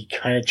like that he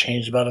kind of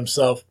changed about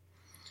himself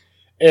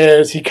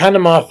is he kind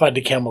of modified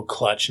the camel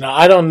clutch. Now,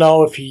 I don't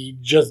know if he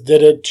just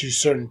did it to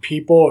certain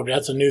people or if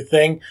that's a new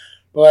thing,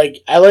 but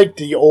like I like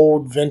the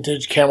old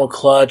vintage camel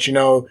clutch.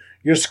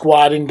 You're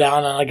squatting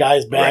down on a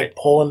guy's back,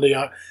 pulling the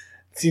arm.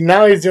 See,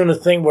 now he's doing a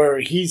thing where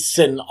he's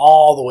sitting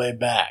all the way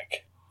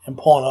back and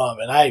pulling up,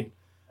 and I'm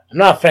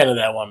not a fan of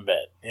that one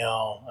bit.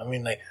 I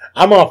mean, like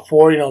I'm all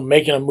for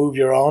making a move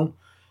your own,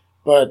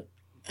 but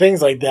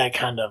things like that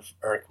kind of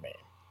irk me.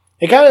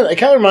 It kind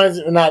of reminds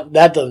me, not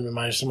that doesn't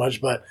remind me so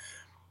much, but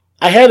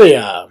I had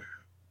a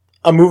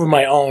move of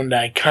my own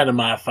that I kind of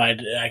modified.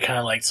 And I kind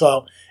of like,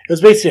 so it was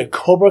basically a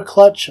Cobra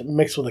clutch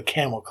mixed with a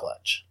camel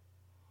clutch.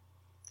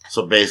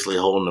 So basically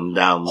holding them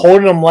down,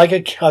 holding them like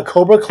a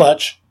Cobra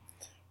clutch,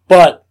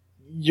 but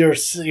you're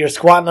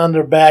squatting on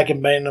their back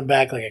and bending them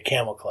back like a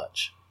camel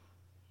clutch.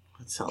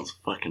 That sounds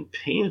fucking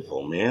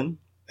painful, man.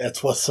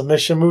 That's what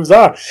submission moves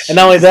are. And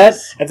not only that,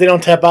 if they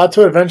don't tap out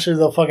to it, eventually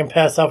they'll fucking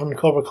pass out from the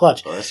Cobra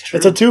clutch. Oh, that's true.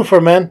 It's a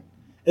twofer, man.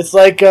 It's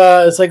like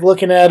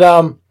looking at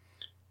how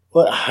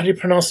do you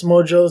pronounce the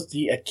Mojos?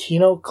 The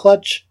Aquino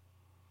clutch?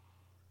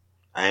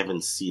 I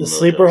haven't seen the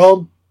sleeper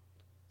hold.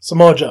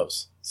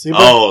 Samojos. Sleeper?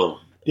 Oh,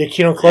 the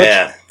Aquino clutch.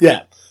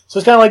 Yeah. So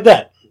it's kind of like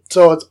that.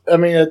 So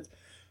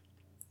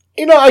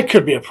I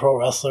could be a pro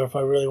wrestler if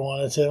I really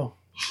wanted to.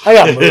 I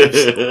got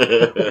moves.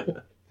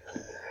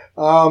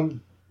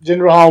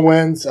 Jinder Mahal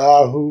wins.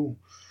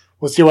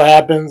 We'll see what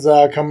happens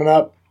coming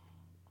up.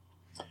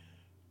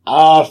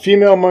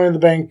 Female Money in the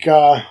Bank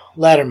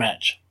ladder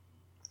match.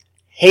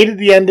 Hated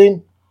the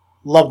ending.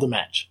 Loved the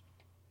match.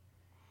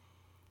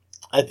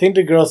 I think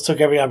the girls took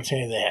every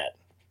opportunity they had.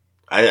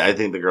 I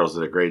think the girls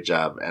did a great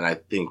job, and I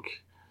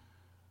think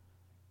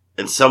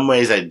in some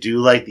ways I do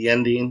like the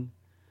ending,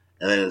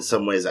 and then in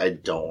some ways I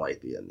don't like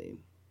the ending.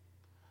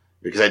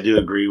 Because I do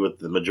agree with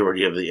the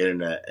majority of the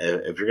internet.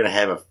 If you're going to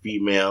have a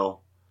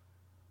female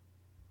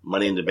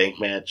Money in the Bank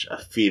match, a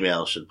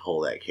female should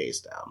pull that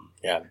case down.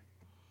 Yeah.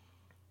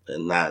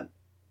 And not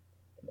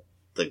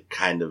the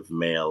kind of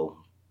male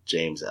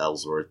James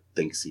Ellsworth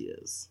thinks he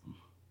is.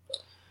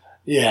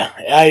 Yeah,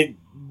 I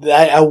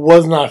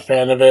was not a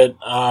fan of it.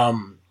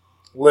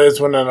 Liz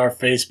went on our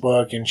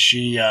Facebook and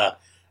she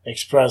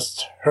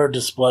expressed her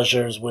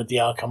displeasures with the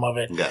outcome of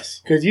it.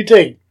 Yes. Because you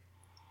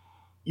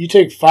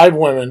take 5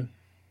 women.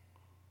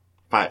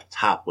 5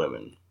 top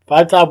women.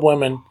 5 top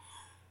women.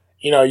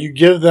 You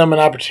give them an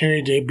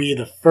opportunity to be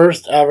the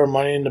first ever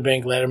Money in the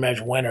Bank ladder match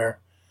winner.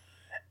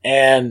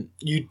 And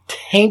you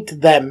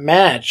taint that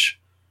match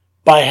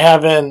by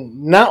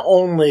having not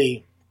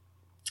only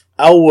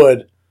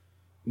Elwood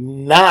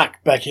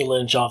knock Becky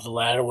Lynch off the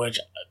ladder, which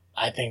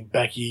I think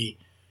Becky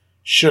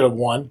should have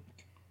won,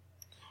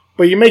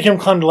 but you make him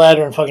climb the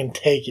ladder and fucking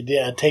take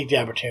the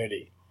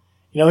opportunity.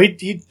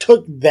 He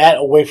took that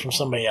away from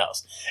somebody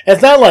else. And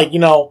it's not like,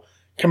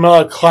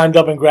 Carmella climbed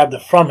up and grabbed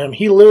it from him.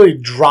 He literally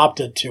dropped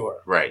it to her.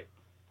 Right.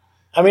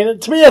 I mean,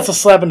 to me, that's a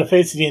slap in the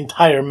face of the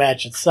entire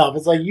match itself.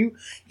 It's like you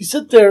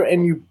sit there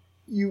and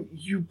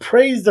you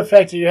praise the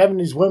fact that you're having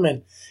these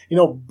women,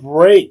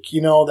 break,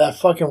 that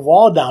fucking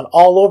wall down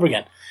all over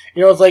again.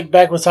 It's like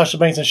back with Sasha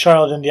Banks and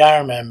Charlotte in the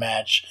Iron Man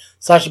match.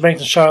 Sasha Banks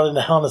and Charlotte in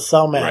the Hell in a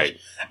Cell match. Right.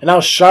 And now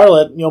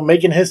Charlotte,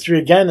 making history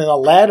again in a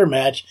ladder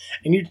match.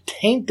 And you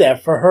taint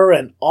that for her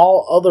and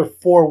all other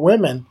 4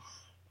 women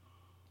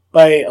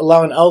by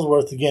allowing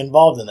Ellsworth to get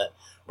involved in it.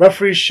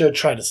 Referees should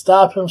try to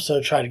stop him,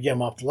 should try to get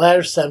him off the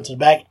ladder, send him to the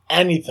back,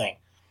 anything.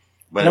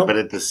 But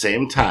at the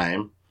same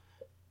time,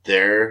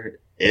 there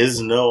is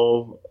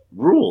no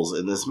rules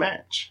in this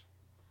match.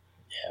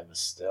 Yeah, but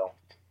still.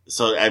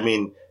 So, I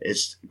mean,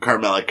 it's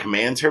Carmella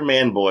commands her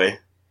man boy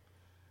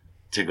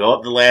to go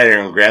up the ladder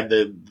and grab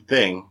the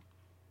thing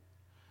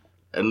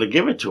and to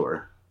give it to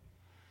her.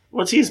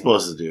 What's he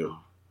supposed to do?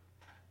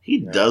 He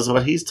does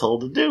what he's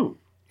told to do.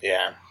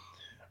 Yeah.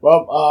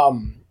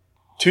 Well,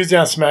 Tuesday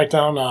on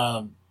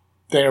SmackDown,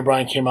 Daniel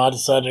Bryan came out,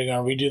 decided they're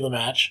going to redo the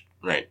match.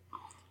 Right.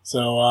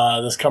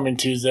 So this coming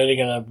Tuesday,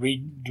 they're going to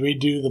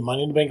redo the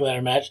Money in the Bank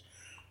ladder match.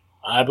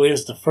 I believe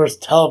it's the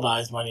first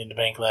televised Money in the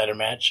Bank ladder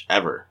match.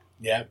 Ever.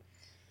 Yeah.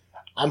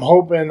 I'm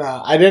hoping...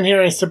 I didn't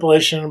hear any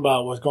stipulation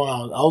about what's going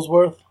on with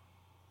Ellsworth.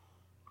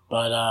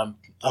 But I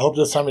hope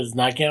this time he does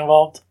not get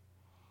involved.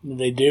 If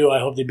they do, I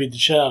hope they beat the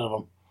shit out of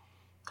him.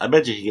 I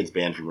bet you he gets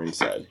banned from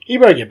ringside. He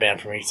better get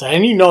banned from ringside.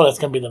 And that's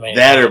going to be the main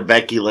That or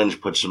Becky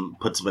Lynch puts him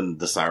in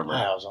disarmor.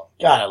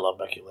 God, I love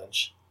Becky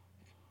Lynch.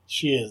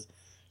 She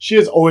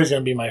is always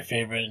going to be my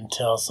favorite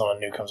until someone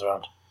new comes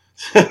around.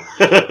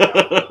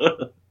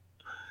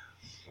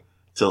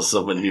 Till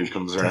someone new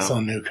comes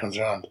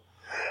around.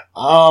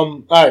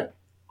 All right.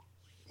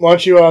 Why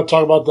don't you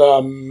talk about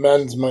the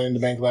men's Money in the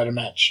Bank ladder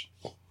match?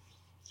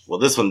 Well,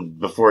 this one,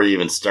 before it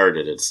even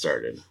started, it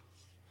started.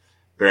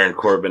 Baron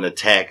Corbin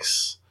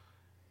attacks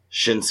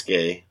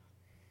Shinsuke.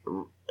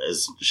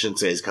 As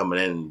Shinsuke's coming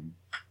in,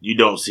 you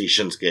don't see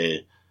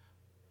Shinsuke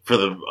for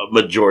the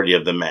majority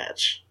of the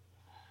match.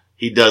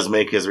 He does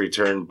make his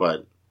return,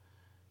 but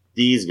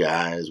these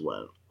guys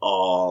went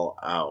all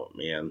out,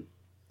 man.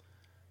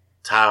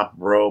 Top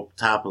rope,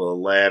 top of the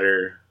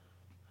ladder.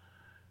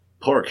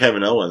 Poor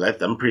Kevin Owens.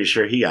 I'm pretty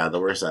sure he got the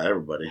worst out of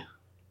everybody.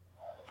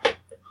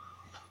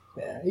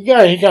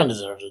 Yeah, he kind of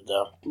deserves it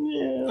though.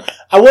 Yeah,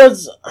 I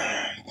was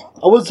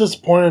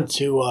disappointed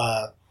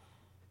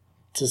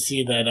to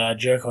see that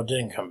Jericho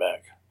didn't come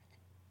back.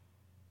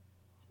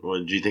 Well,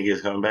 did you think he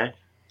was coming back?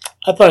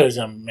 I thought he was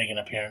gonna make an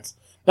appearance.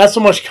 Not so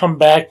much come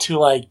back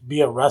to be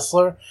a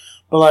wrestler,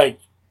 but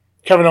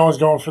Kevin Owens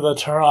going for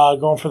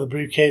the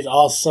briefcase.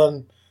 All of a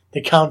sudden,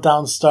 the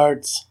countdown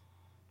starts.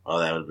 Oh,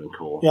 that would have been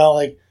cool.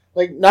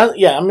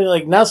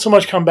 Not so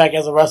much come back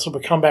as a wrestler,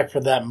 but come back for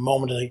that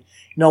moment.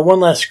 One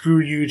last screw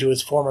you to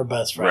his former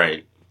best friend.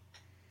 Right.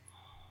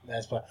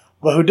 That's fine.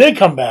 But who did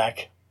come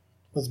back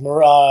was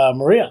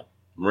Maria.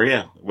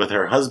 Maria, with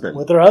her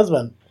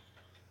husband.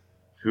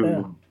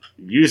 Who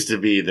used to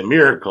be the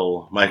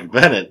Miracle, Mike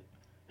Bennett,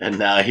 and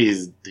now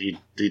he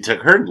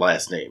took her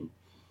last name.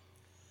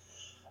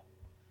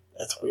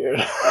 That's weird.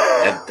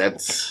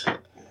 That's.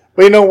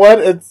 But you know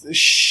what?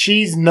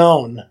 She's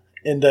known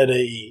in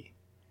WWE.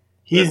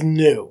 He's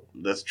new.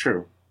 That's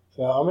true.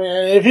 So, I mean,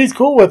 if he's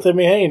cool with it,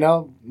 hey,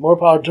 more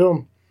power to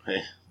him.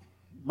 Hey.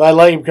 But I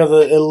like him because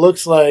it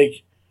looks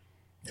like...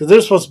 Because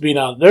they're supposed to be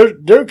now...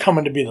 They're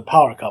coming to be the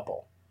power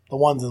couple. The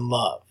ones in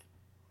love.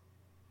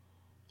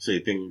 So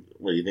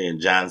what do you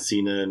think, John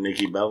Cena and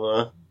Nikki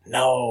Bella?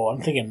 No,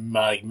 I'm thinking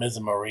Miz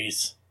and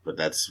Maurice. But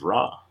that's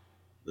Raw.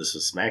 This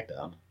is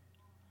SmackDown.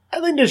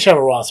 I think they should have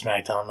a Raw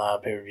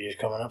SmackDown pay-per-view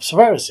coming up.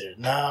 Survivor Series.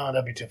 No,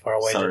 that'd be too far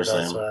away.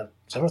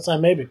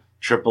 SummerSlam, maybe.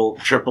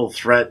 Triple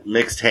threat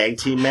mixed tag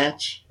team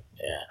match?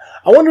 Yeah.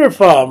 I wonder if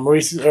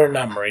Maria's going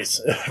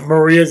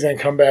to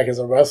come back as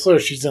a wrestler or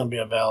she's going to be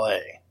a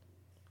valet.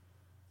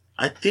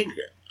 I think,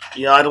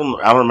 I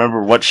don't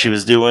remember what she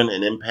was doing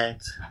in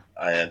Impact.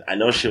 I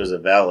know she was a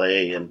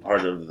valet and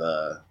part of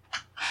the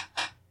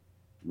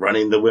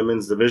running the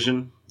women's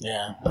division.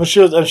 Yeah. But she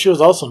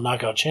was also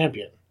knockout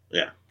champion.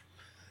 Yeah.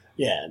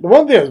 Yeah. The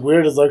one thing that's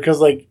weird is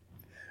because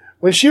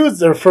when she was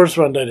their first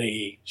run to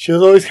WWE, she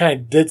was always kind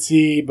of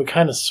ditzy, but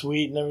kind of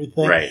sweet and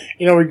everything. Right.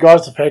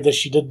 Regardless of the fact that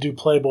she did do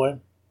Playboy.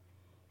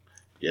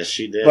 Yes,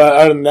 she did. But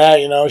other than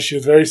that, she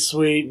was very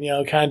sweet,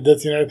 kind of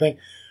ditzy and everything.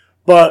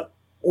 But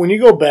when you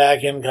go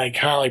back and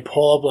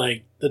pull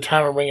up the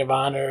time of Ring of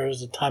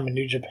Honors, the time in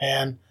New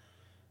Japan,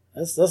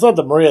 that's not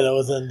the Maria that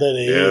was in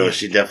WWE. Yeah,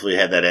 she definitely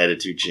had that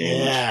attitude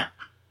change. Yeah.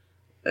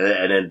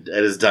 And it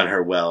has done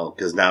her well,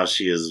 because now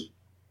she's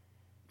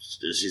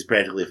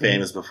practically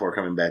famous before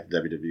coming back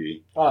to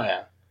WWE. Oh,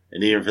 yeah.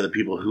 And even for the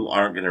people who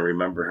aren't going to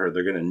remember her,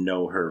 they're going to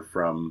know her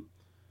from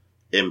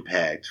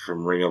Impact,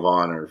 from Ring of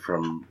Honor,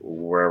 from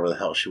wherever the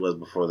hell she was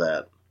before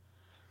that.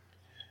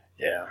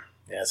 Yeah.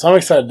 Yeah, so I'm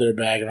excited they're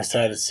back. I'm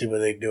excited to see what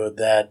they do with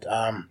that.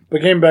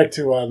 But getting back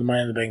to the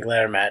Money in the Bank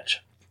ladder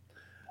match.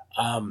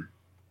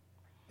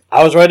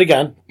 I was right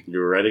again. You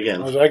were right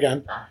again. I was right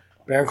again.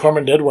 Baron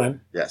Corbin did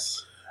win.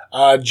 Yes.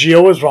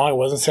 Gio was wrong. It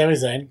wasn't Sami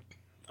Zayn.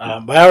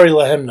 But I already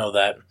let him know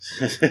that.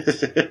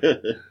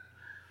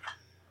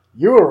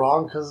 You were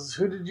wrong, because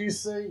who did you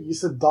say? You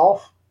said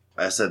Dolph?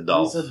 I said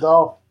Dolph. You said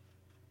Dolph.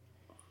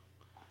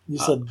 You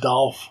said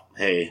Dolph.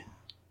 Hey.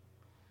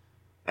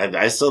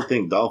 I still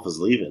think Dolph is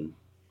leaving.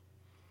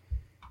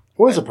 It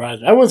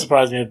wouldn't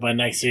surprise me if by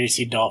next year you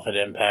see Dolph at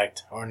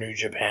Impact or New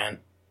Japan.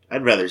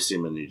 I'd rather see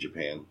him in New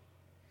Japan.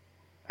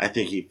 I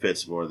think he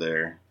fits more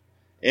there.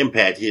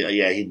 Impact,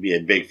 he'd be a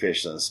big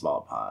fish in a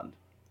small pond.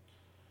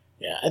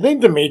 Yeah, I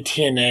think to me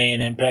TNA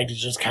and Impact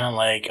is just kind of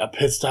like a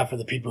pit stop for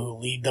the people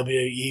who leave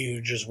WWE who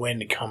are just waiting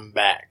to come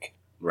back.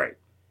 Right.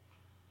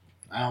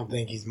 I don't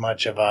think he's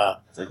much of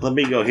a... It's like, let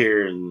me go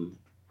here and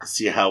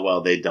see how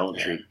well they don't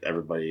treat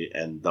everybody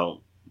and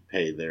don't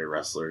pay their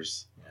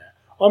wrestlers. Yeah.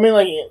 Well, I mean,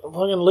 like,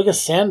 fucking look at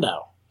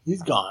Sandow.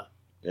 He's gone.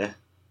 Yeah.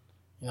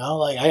 You know,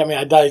 like,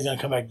 I doubt he's going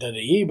to come back to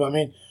WWE, but I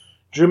mean,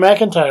 Drew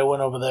McIntyre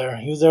went over there.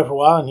 He was there for a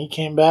while and he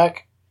came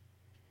back.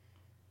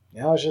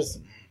 You know, it's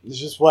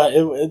just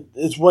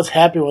what's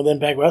happening with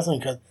Impact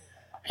Wrestling.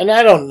 And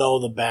I don't know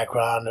the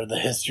background or the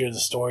history or the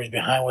stories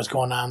behind what's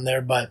going on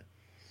there, but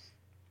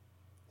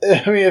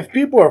I mean, if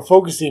people are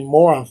focusing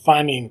more on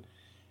finding,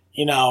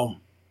 you know,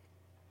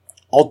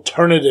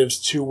 alternatives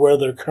to where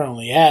they're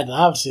currently at, then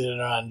obviously they're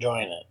not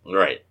enjoying it.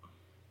 Right.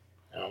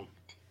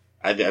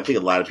 I think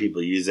a lot of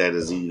people use that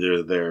as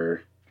either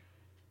their,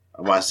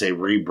 I want to say,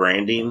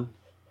 rebranding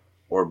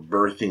or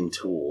birthing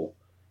tool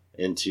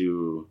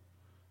into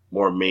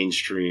more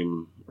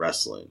mainstream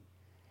wrestling.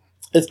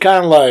 It's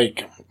kind of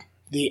like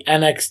the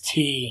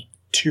NXT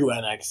to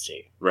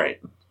NXT.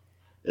 Right.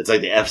 It's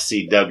like the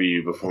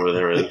FCW before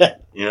there was,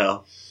 you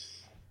know?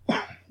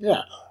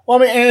 Yeah. Well,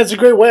 I mean, and it's a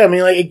great way. I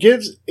mean, like, it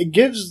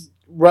gives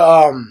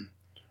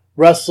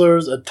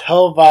wrestlers a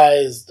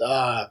televised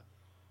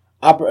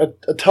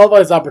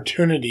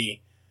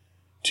opportunity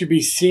to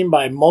be seen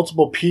by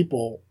multiple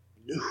people,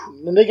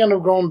 and they end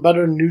up growing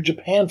better in New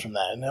Japan from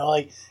that. You know,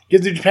 like,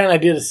 gives New Japan an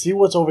idea to see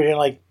what's over here.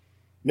 Like,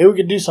 maybe we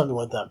could do something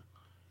with them.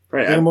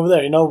 Right. Bring them over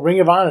there. You know, Ring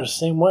of Honor the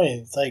same way.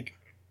 It's like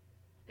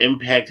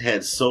Impact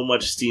had so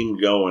much steam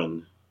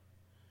going,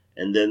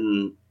 and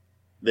then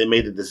they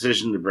made the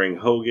decision to bring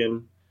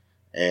Hogan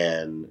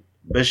and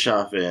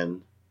Bischoff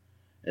in,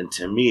 and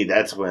to me,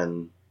 that's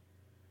when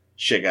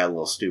shit got a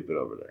little stupid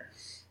over there.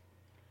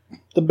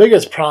 The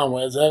biggest problem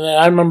was, and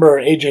I remember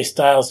AJ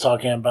Styles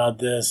talking about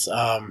this.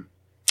 I can't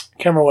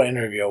remember what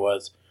interview it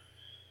was,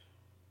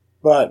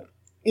 but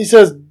he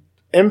says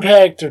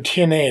Impact or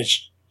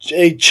TNA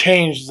it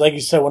changed, like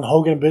you said, when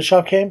Hogan and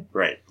Bischoff came.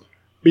 Right.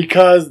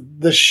 Because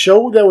the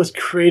show that was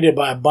created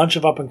by a bunch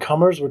of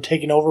up-and-comers were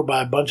taken over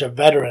by a bunch of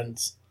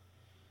veterans.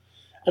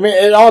 I mean,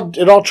 it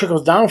all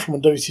trickles down from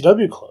when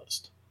WCW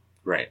closed.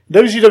 Right.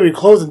 WCW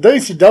closed, and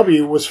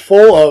WCW was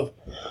full of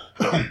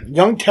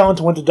young talent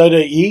that went to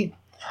WWE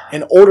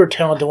and older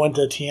talent that went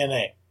to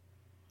TNA.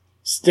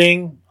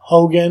 Sting,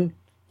 Hogan,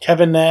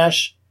 Kevin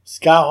Nash,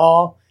 Scott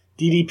Hall,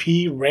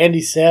 DDP,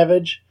 Randy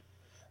Savage.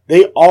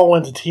 They all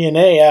went to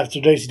TNA after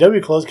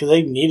WCW closed because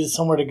they needed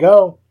somewhere to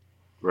go.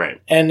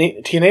 Right. And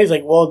TNA's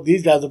like, well,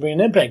 these guys are bringing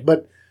Impact.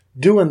 But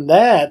doing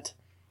that,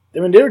 I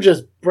mean, they were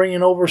just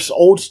bringing over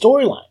old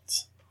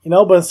storylines. You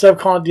know, but instead of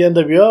calling it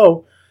the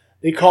NWO,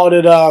 they called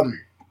it,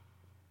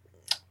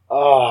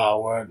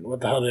 what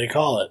the hell did they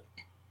call it?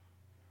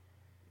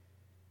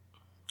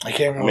 I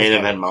can't remember. Main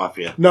Event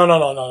Mafia. No,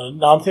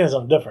 I'm thinking of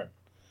something different.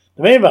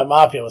 The Main Event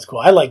Mafia was cool.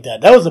 I like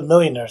that. That was the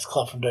Millionaires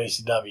Club from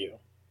WCW.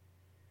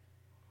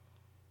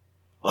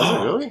 Was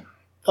it really?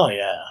 Oh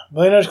yeah,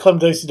 Millionaires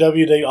Club from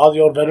WCW. All the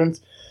old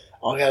veterans.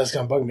 Oh god, that's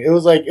gonna bug me. It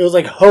was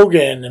like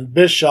Hogan and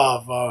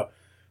Bischoff.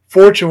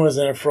 Fortune was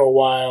in it for a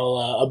while.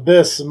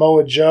 Abyss,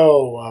 Samoa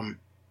Joe.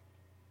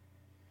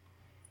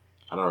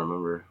 I don't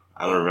remember.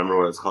 I don't remember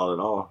what it's called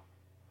at all.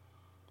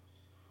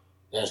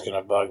 That's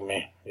gonna bug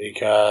me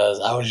because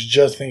I was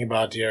just thinking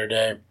about it the other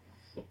day.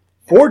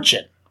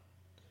 Fortune.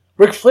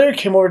 Ric Flair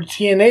came over to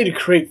TNA to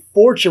create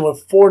Fortune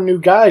with 4 new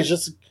guys,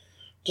 just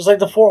like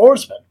the 4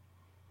 Horsemen.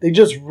 They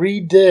just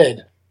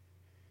redid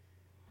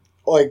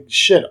like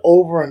shit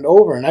over and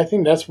over, and I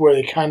think that's where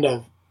they kind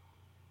of.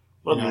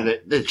 Well,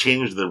 they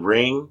changed the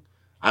ring.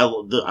 I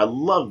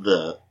love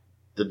the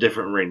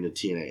different ring that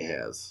TNA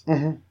has.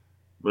 Mm-hmm.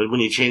 But when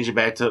you change it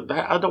back to,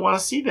 I don't want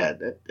to see that.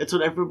 That's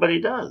what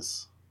everybody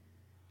does.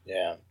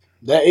 Yeah,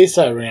 that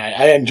A-side ring,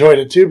 I enjoyed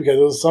it too because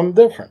it was something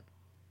different.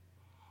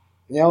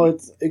 You know,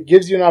 it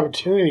gives you an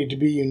opportunity to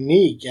be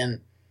unique, and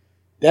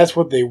that's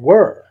what they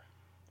were.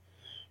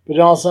 But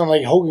then all of a sudden,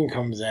 like, Hogan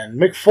comes in.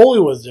 Mick Foley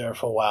was there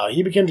for a while.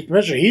 He became the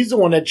commissioner. He's the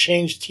one that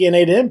changed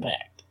TNA to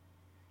Impact.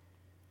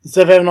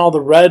 Instead of having all the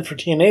red for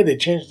TNA, they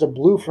changed it to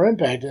blue for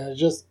Impact, and it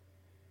just...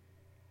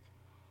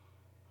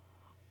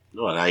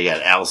 Well, now you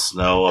got Al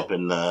Snow up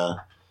in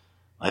the...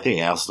 I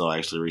think Al Snow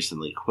actually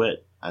recently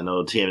quit. I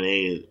know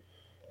TNA...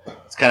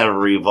 It's kind of a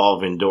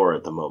revolving door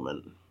at the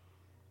moment.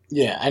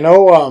 Yeah, I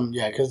know,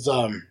 because,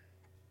 Al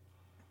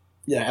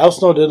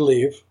Snow did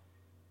leave.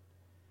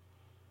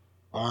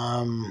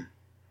 Oh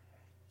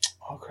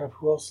crap,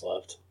 who else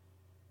left?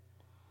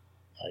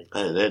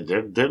 Like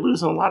they're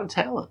losing a lot of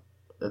talent,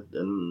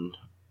 and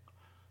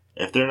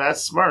if they're not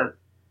smart,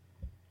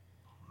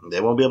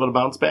 they won't be able to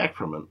bounce back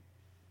from it.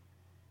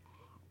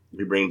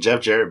 We bring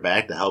Jeff Jarrett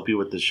back to help you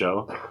with the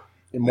show.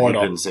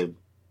 Immortal. He couldn't say,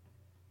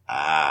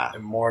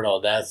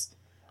 Immortal. That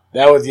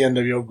was the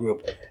NWO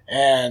group.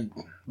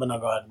 But no,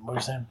 go ahead. What were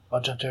you saying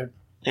about Jeff Jarrett?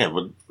 Yeah,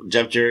 but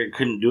Jeff Jarrett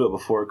couldn't do it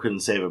before,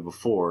 couldn't save it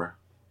before.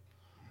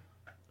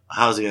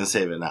 How's he going to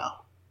save it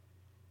now?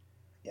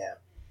 Yeah.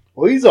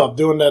 Well, he's off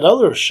doing that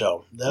other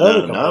show.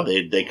 No,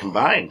 they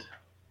combined.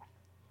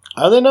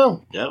 How do they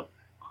know? Yep.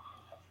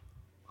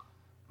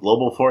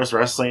 Global Force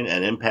Wrestling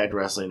and Impact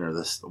Wrestling are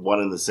one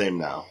and the same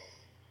now.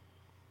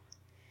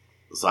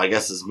 So I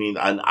guess this means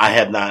I'm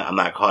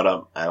not caught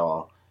up at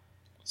all.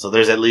 So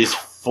there's at least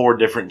 4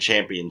 different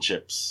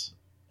championships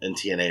in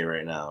TNA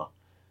right now.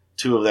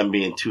 2 of them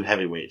being 2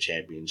 heavyweight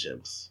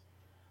championships.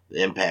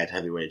 The Impact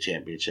Heavyweight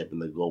Championship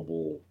and the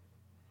Global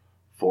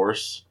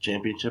Force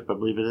Championship, I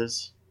believe it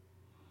is.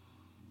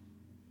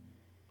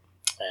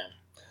 Yeah.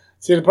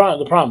 See, the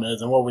problem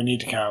is, and what we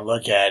need to kind of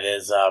look at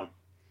is,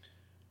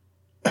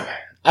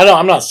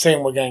 I'm not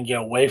saying we're going to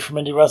get away from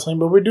indie wrestling,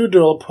 but we do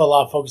put a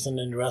lot of focus on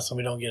indie wrestling.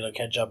 We don't get to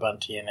catch up on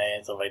TNA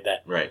and stuff like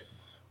that. Right.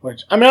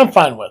 Which, I mean, I'm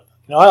fine with.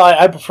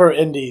 I prefer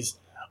indies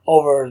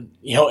over,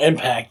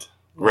 Impact.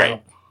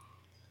 Right.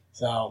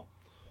 So,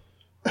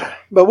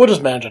 but we'll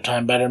just manage our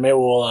time better. Maybe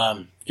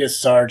we'll get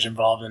Sarge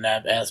involved in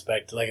that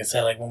aspect. Like I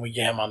said, like when we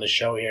get him on the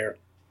show here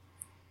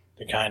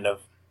to kind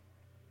of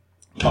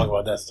talk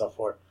about that stuff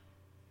for.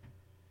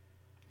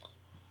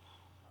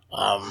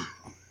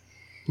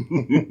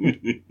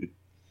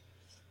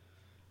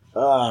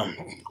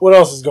 What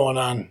else is going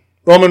on?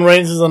 Roman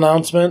Reigns'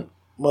 announcement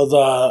was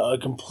a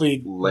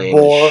complete lame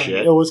bore.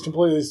 Shit. It was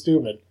completely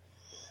stupid.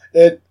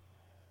 It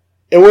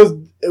was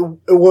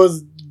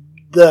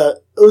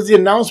the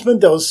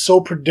announcement that was so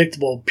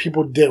predictable.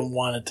 People didn't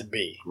want it to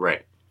be.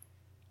 Right.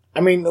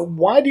 I mean,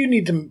 why do you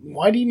need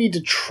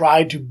to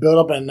try to build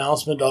up an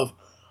announcement of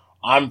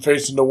I'm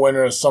facing the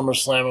winner of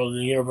SummerSlam of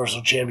the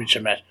Universal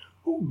Championship match?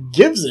 Who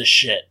gives a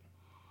shit?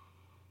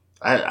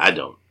 I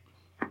don't.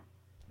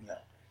 No.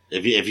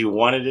 If you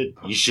wanted it,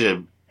 you should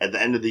have at the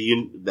end of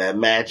that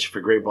match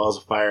for Great Balls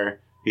of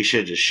Fire. He should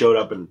have just showed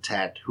up and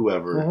attacked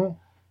whoever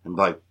and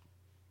be like,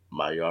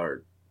 my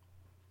yard.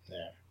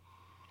 Yeah.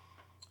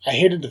 I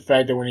hated the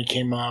fact that when he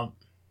came out,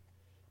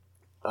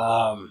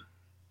 2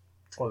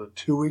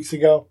 weeks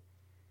ago?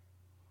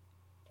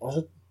 Was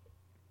it?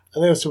 I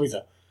think it was 2 weeks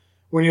ago.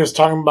 When he was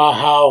talking about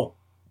how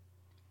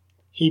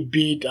he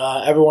beat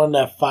everyone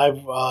that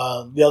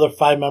the other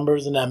 5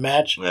 members in that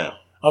match. Yeah.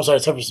 I'm sorry,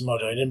 except for Samoa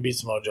Joe. He didn't beat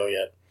Samoa Joe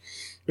yet.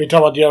 We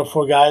talked about the other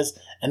 4 guys,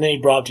 and then he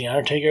brought up The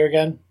Undertaker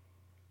again.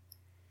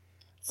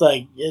 It's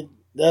like,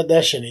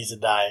 that shit needs to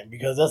die,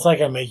 because that's not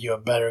going to make you a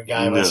better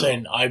guy by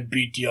saying, I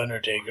beat The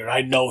Undertaker.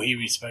 I know he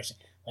respects me.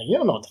 Like, you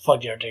don't know what the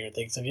fuck The Undertaker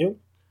thinks of you.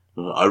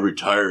 I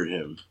retired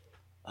him.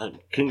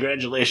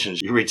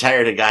 Congratulations. You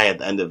retired a guy at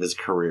the end of his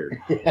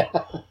career.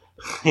 Yeah.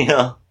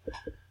 Yeah,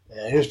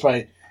 he was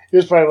probably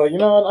like, you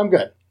know what, I'm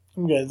good.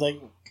 It's like,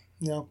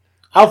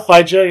 I'll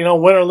fight you,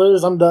 win or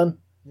lose, I'm done.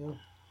 Yeah.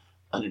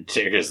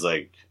 Undertaker's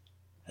like,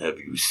 have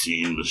you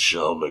seen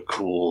Michelle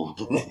McCool?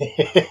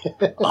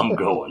 I'm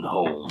going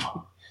home.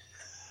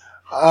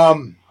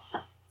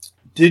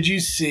 Did you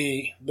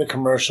see the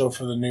commercial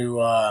for the new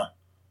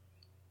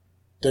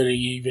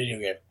WWE video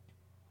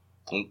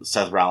game?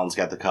 Seth Rollins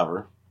got the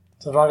cover.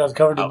 Seth Rollins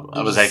got the cover.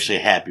 I was actually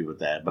happy with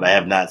that, but I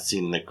have not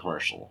seen the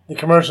commercial. The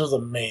commercial's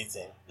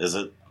amazing. Is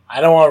it?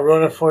 I don't want to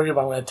ruin it for you,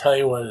 but I'm going to tell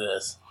you what it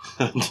is.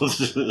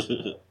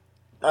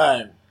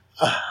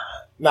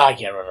 No, I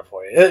can't ruin it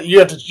for you. You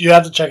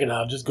have to check it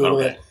out. Just Google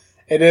it.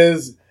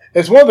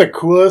 It's one of the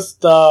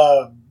coolest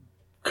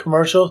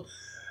commercials.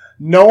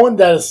 Knowing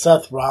that it's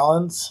Seth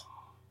Rollins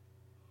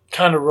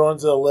kind of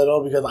ruins it a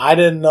little, because I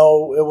didn't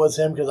know it was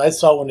him, because I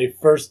saw when they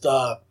first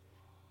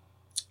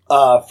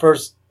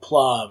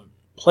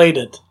played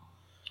it.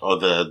 Oh,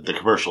 the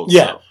commercial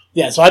itself.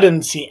 Yeah, so I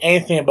didn't see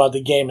anything about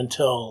the game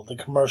until the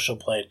commercial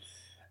played.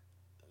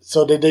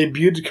 So they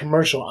debuted the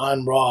commercial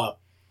on Raw,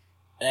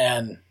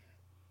 and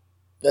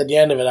at the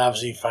end of it,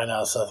 obviously, you find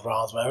out Seth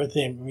Rollins, but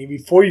everything, I mean,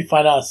 before you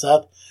find out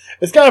Seth,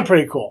 it's kind of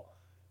pretty cool.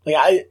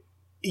 Like,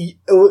 you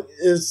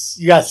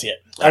gotta see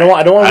it. I don't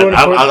want to ruin it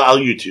for you. I'll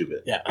YouTube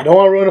it. Yeah, I don't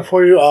want to ruin it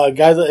for you.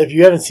 Guys, if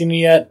you haven't seen it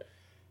yet,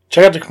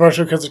 check out the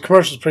commercial, because the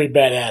commercial is pretty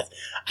badass.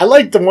 I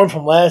like the one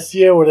from last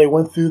year where they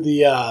went through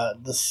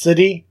the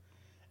city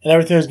and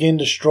everything was getting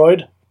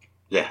destroyed.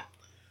 Yeah.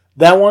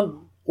 That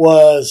one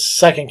was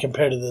second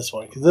compared to this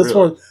one, because this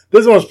one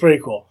was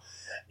pretty cool.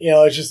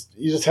 It's just,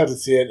 you just have to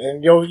see it,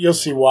 and you'll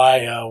see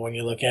why when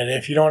you look at it.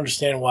 If you don't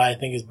understand why I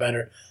think it's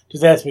better,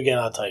 just ask me again.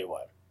 I'll tell you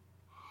why.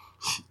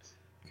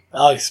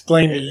 I'll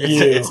explain to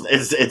you.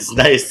 It's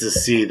nice to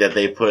see that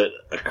they put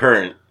a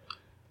current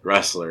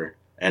wrestler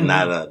and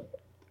not a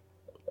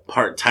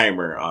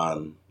part-timer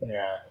on.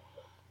 Yeah.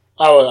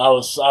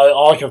 All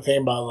I kept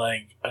thinking about,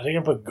 like, I think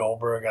I put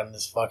Goldberg on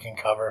this fucking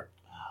cover.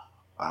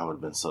 I would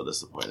have been so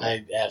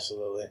disappointed.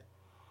 Absolutely.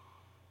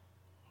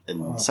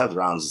 And Seth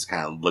Rollins just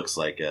kind of looks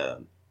like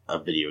a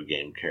video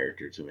game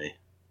character to me.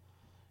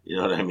 You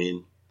know what I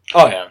mean?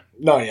 Oh, yeah.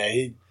 No, yeah.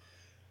 He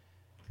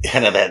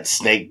kind of that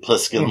Snake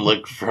Plissken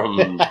look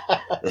from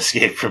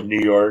Escape from New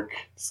York.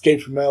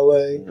 Escape from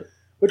L.A.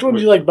 Which one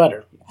did you like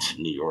better?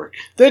 New York.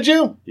 Did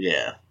you?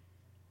 Yeah.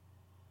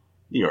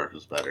 New York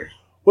was better.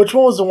 Which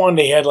one was the one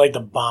they had like the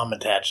bomb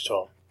attached to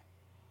him?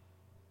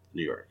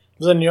 New York.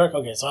 Was that New York?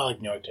 Okay, so I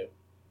like New York too.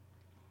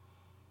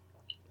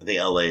 I think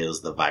LA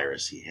is the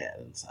virus he had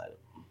inside of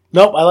him.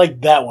 Nope, I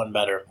like that one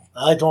better.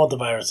 I like the one with the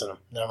virus in him.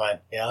 Never mind.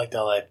 Yeah, I like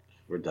LA.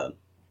 We're done.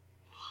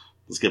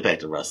 Let's get back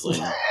to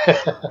wrestling.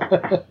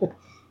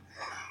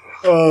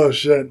 Oh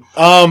shit.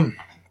 Enzo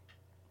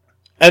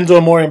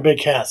Amore and Big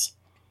Cass.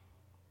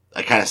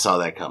 I kind of saw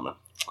that coming.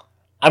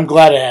 I'm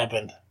glad it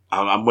happened.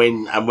 I'm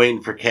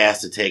waiting for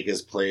Cass to take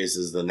his place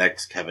as the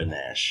next Kevin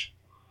Nash.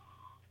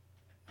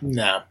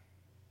 No.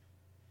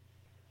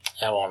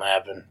 That won't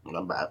happen.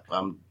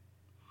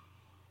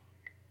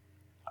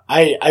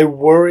 I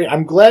worry.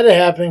 I'm glad it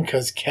happened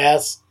because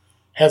Cass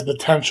has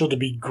potential to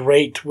be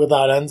great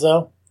without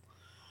Enzo.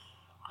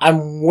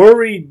 I'm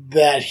worried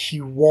that he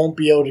won't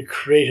be able to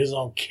create his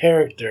own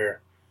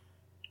character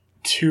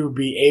to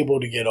be able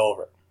to get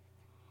over.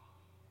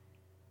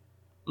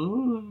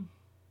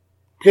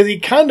 Because he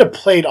kind of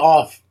played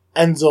off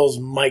Enzo's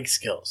mic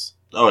skills.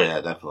 Oh,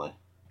 yeah, definitely.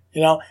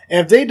 You know, and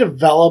if they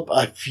develop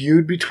a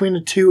feud between the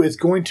two, it's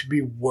going to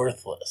be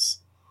worthless.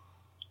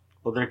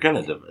 Well,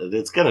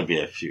 it's gonna be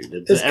a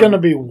feud. It's gonna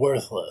be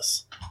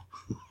worthless.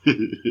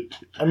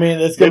 I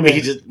mean, it's gonna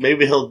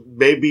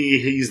maybe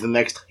he's the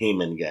next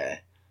Heyman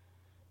guy.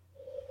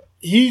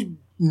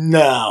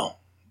 No.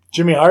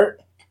 Jimmy Hart?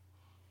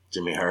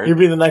 Jimmy Hart? He'd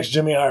be the next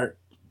Jimmy Hart.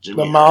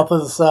 Mouth of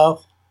the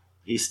South.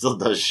 He still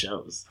does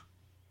shows.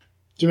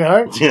 Jimmy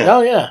Hart? Yeah.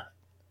 Oh, yeah.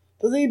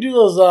 Doesn't he do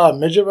those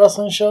midget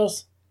wrestling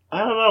shows? I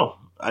don't know.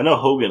 I know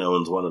Hogan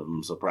owns one of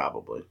them, so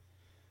probably.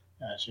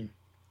 Gotcha.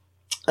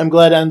 I'm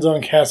glad Enzo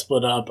and Cass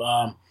split up.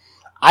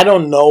 I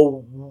don't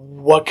know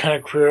what kind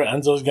of career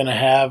Enzo's going to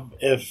have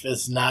if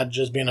it's not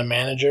just being a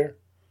manager.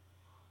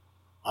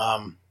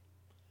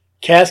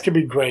 Cass could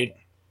be great,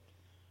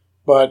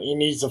 but he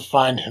needs to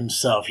find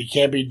himself. He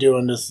can't be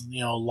doing this,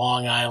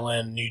 Long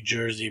Island, New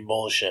Jersey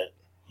bullshit.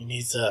 He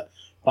needs to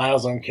find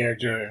his own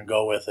character and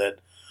go with it.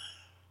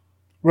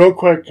 Real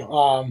quick,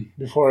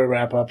 before we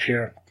wrap up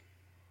here.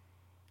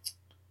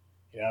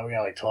 Yeah, we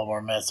got like 12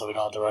 more minutes, so we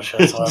don't have to rush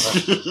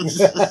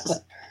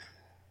whatsoever.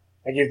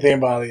 I keep thinking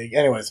about it.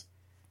 Anyways,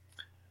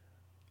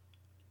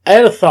 I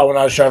had a thought when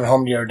I was driving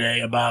home the other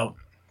day about.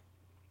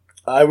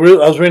 I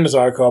was reading this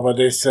article, but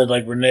they said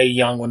like Renee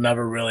Young would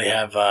never really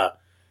have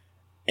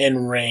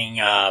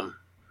in-ring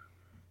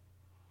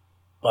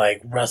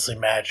like wrestling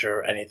match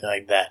or anything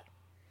like that,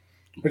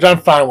 which I'm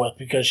fine with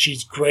because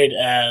she's great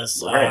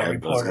as a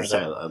reporter.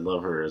 I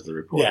love her as the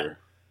reporter. Yeah.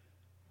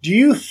 Do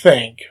you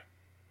think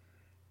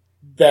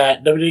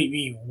that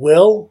WWE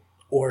will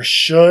or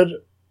should,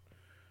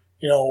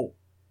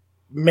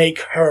 make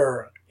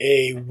her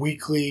a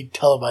weekly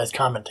televised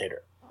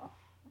commentator?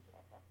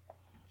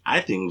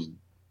 I think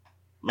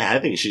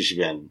she should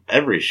be on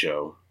every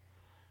show.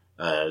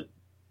 I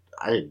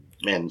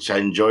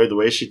enjoy the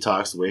way she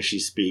talks, the way she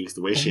speaks,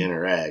 the way she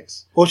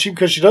interacts. Well,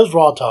 because she does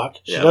Raw Talk.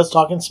 She does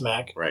Talking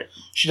Smack. Right.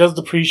 She does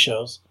the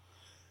pre-shows.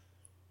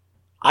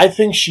 I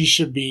think she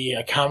should be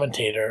a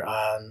commentator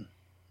on,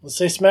 let's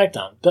say,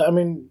 SmackDown. I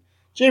mean,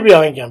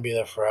 JBL ain't gonna be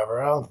there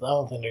forever. I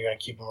don't think they're gonna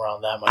keep him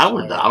around that much. I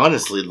would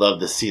honestly love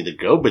to see the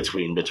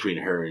go-between between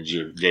her and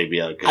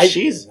JBL because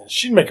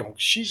she'd make him.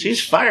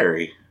 She's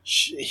fiery.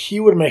 He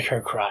would make her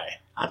cry.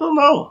 I don't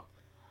know.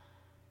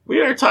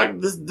 We are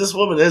talking. This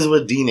woman is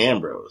with Dean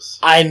Ambrose.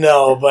 I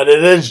know, but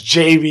it is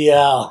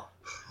JBL.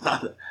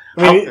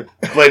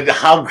 But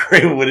how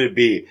great would it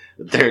be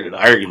that they're in an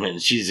argument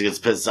and she just gets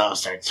pissed off,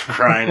 starts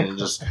crying, and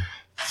just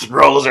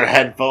throws her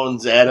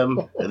headphones at him,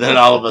 and then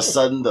all of a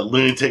sudden the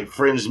Lunatic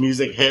Fringe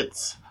music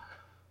hits,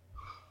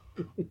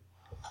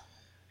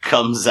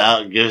 comes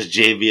out, gives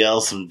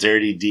JBL some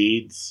dirty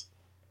deeds,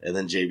 and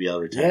then JBL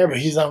retires. Yeah, but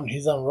he's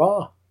on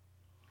Raw.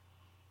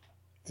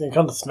 He's gonna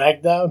come to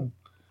SmackDown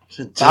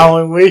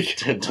following week.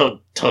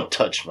 Don't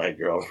touch my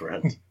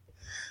girlfriend.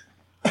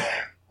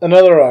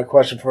 Another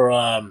question for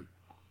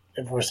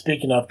if we're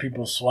speaking of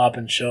people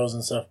swapping shows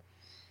and stuff.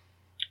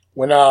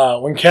 When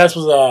Cass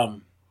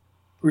was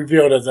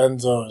revealed as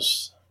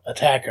Enzo's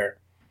attacker,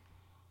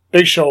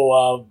 Big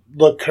Show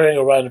looked Kurt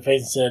Angle right in the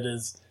face and said,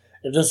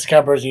 if this is the kind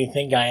of person you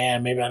think I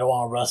am, maybe I don't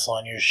want to wrestle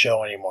on your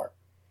show anymore.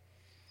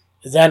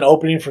 Is that an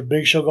opening for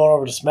Big Show going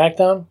over to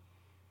SmackDown?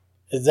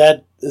 Is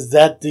that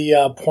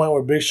the point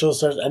where Big Show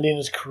starts ending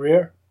his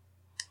career?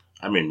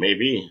 I mean,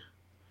 maybe.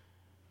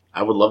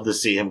 I would love to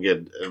see him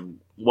get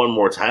one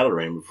more title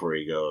reign before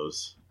he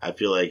goes. I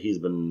feel like he's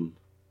been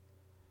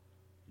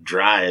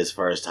dry as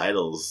far as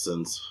titles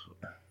since...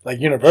 Like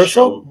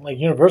Universal? Like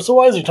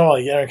Universal-wise, or you're talking about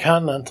like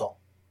Intercontinental?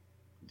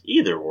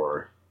 Either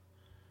or.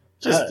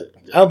 I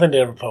don't think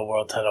they ever put a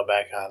world title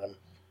back on him.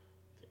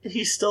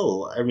 He's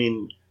still... I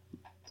mean,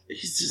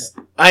 He's just...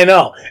 I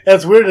know.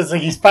 That's weird. It's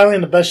like he's finally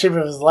in the best shape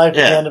of his life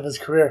at the end of his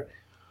career.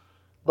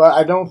 But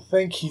I don't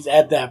think he's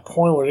at that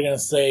point where they're going to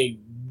say,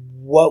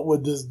 what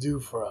would this do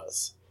for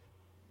us?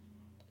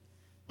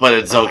 But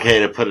it's okay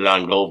to put it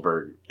on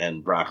Goldberg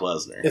and Brock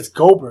Lesnar. It's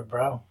Goldberg,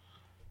 bro.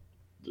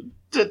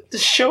 The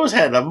show's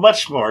had a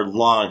much more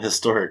long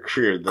historic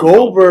career than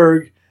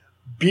Goldberg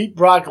beat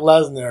Brock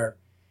Lesnar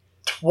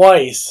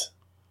twice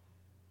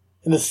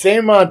in the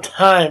same amount of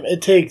time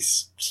it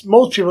takes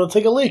most people to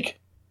take a leak.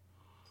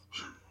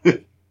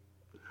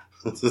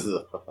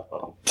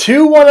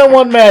 2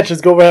 one-on-one matches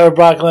Goldberg with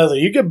Brock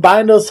Lesnar. You could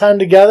bind those time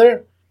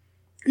together,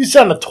 you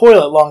sit on the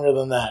toilet longer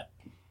than that.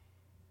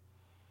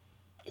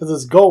 Because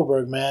it's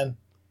Goldberg, man.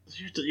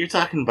 You're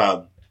talking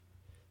about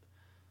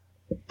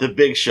the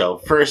Big Show,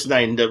 first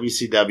night in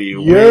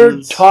WCW.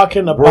 You're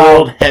talking about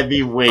World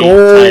Heavyweight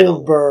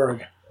Goldberg.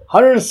 Title.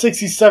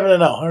 167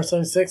 and 0.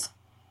 176?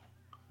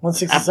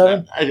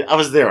 167? I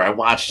was there. I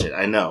watched it.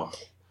 I know.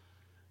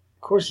 Of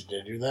course you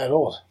did. You're that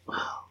old.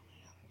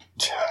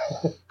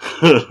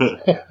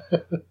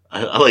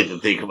 I like to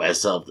think of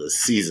myself as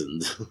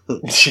seasoned.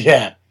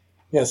 Yeah.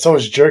 Yeah, so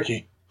is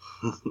jerky.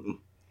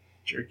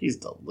 Jerky's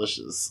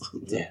delicious.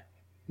 Yeah.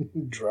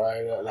 Dry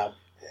it up.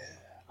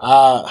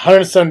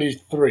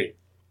 173.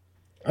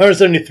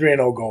 173 and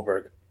 0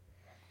 Goldberg.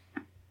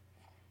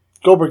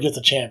 Goldberg gets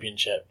a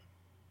championship.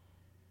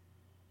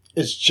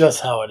 It's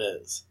just how it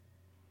is.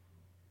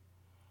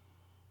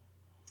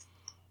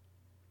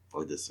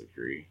 I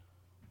disagree.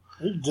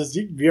 You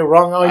can be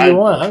wrong all you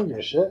want. I don't give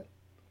a shit.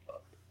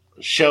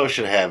 Show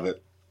should have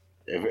it.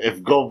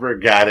 If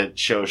Goldberg got it,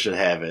 Show should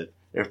have it.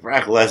 If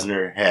Brock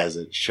Lesnar has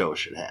it, Show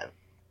should have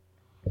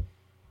it.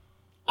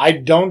 I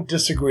don't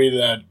disagree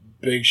that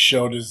Big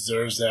Show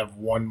deserves to have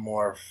one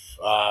more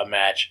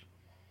match.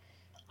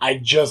 I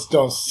just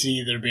don't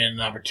see there being an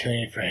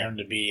opportunity for him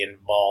to be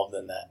involved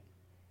in that.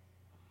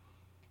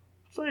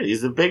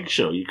 He's the Big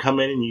Show. You come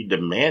in and you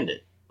demand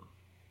it.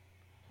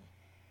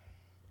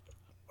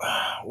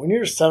 When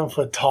you're a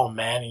 7-foot tall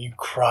man and you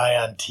cry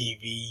on TV,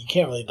 you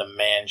can't really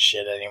demand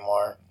shit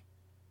anymore.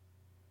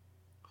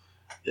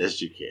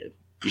 Yes, you can.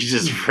 You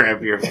just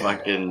wrap your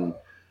fucking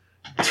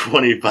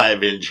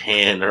 25-inch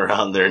hand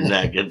around their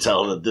neck and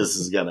tell them that this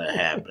is going to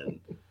happen.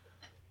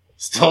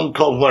 Stone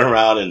Cold went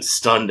around and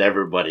stunned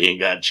everybody and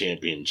got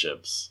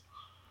championships.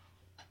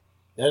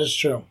 That is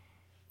true.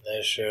 That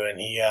is true. And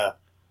he,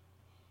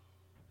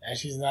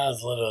 actually, he's not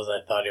as little as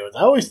I thought he was.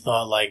 I always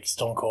thought, like,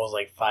 Stone Cold was,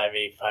 like,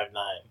 5'8", 5'9".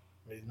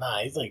 He's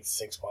not. He's, like,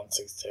 6'1",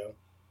 6'2".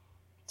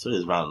 So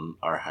he's around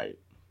our height.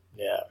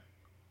 Yeah.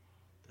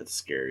 That's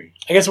scary.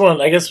 I guess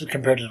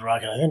compared to The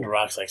Rock, I think The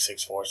Rock's, like,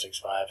 6'4",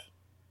 6'5".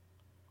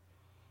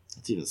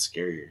 That's even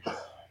scarier.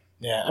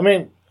 Yeah, I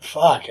mean,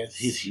 fuck.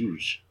 He's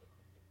huge.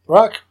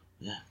 Rock?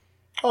 Yeah.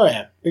 Oh,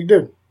 yeah. Big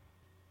dude.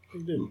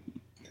 Big dude.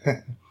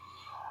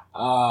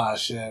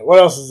 Shit. What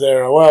else is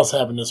there? What else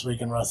happened this week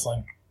in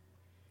wrestling?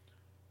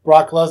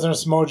 Brock Lesnar,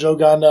 Samoa Joe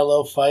got in that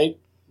little fight.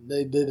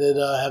 They did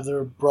have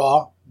their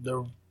brawl.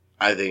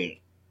 I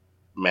think,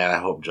 man,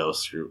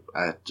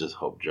 I just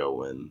hope Joe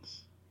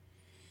wins.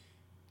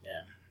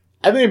 Yeah.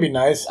 I think it'd be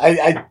nice.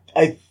 I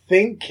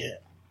think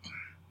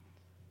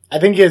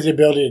he has the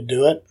ability to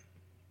do it.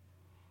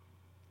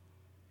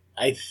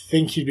 I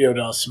think he'd be able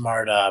to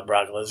outsmart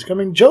Brock Lesnar. I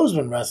mean, Joe's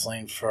been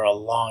wrestling for a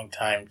long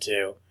time,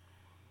 too.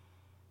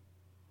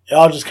 It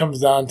all just comes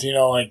down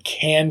to,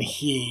 can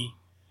he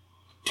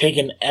take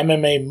an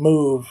MMA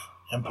move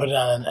and put it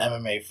on an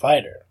MMA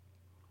fighter?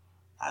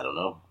 I don't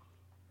know.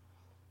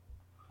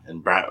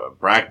 And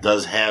Brock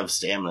does have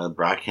stamina.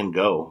 Brock can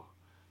go.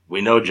 We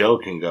know Joe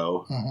can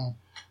go. Mm-hmm.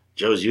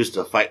 Joe's used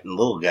to fighting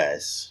little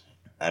guys.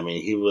 I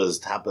mean, he was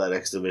top of that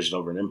X Division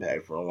over in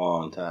Impact for a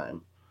long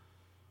time.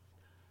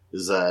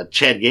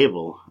 Chad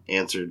Gable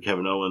answered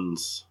Kevin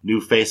Owens'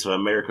 new Face of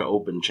America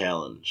Open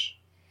challenge.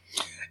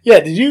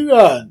 Yeah, did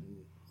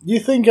you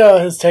think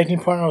his tag team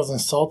partner was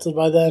insulted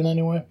by that in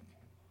any way?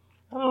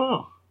 I don't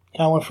know.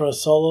 Kind of went for a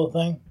solo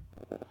thing?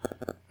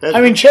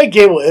 Chad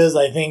Gable is,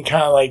 I think,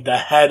 kind of like the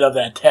head of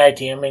that tag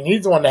team. I mean,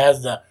 he's the one that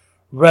has the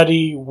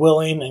ready,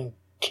 willing, and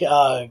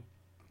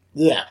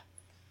yeah.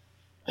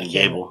 And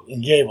Gable.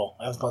 And Gable.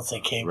 I was about to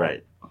say Cable.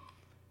 Right.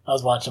 I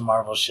was watching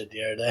Marvel shit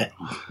the other day.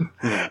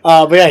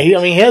 But yeah,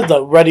 he has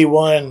the ready,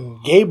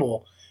 willing,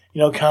 Gable,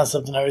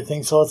 concept and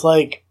everything. So it's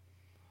like,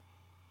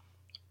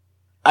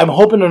 I'm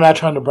hoping they're not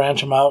trying to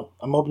branch them out.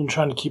 I'm hoping they're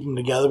trying to keep them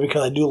together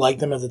because I do like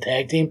them as a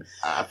tag team.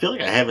 I feel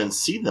like I haven't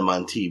seen them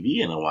on TV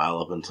in a while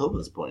up until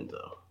this point,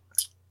 though.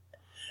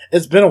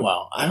 It's been a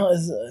while.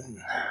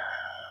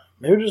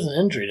 Maybe there's an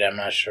injury that I'm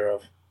not sure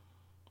of.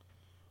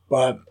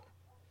 But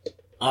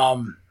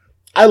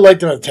I like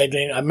them as a tag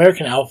team.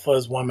 American Alpha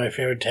is one of my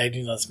favorite tag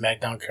teams on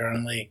SmackDown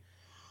currently.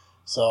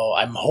 So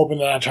I'm hoping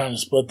they're not trying to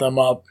split them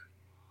up.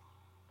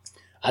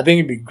 I think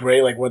it'd be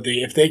great, like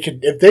if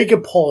they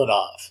could pull it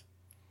off.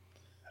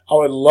 I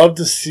would love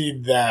to see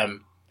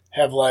them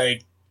have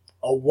like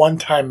a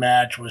one-time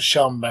match with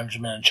Shelton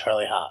Benjamin and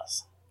Charlie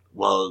Haas.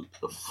 Well,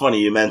 funny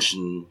you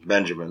mentioned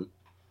Benjamin.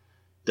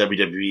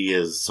 WWE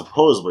is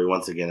supposedly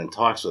once again in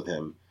talks with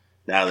him.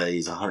 now that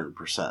he's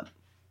 100%.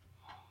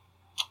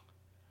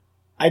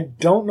 I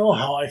don't know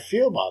how I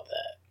feel about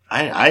that.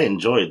 I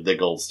enjoyed the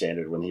gold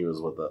standard when he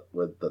was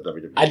with the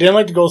WWE. I didn't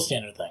like the gold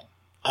standard thing.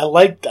 I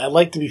liked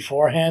the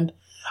beforehand.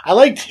 I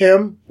liked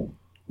him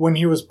when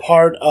he was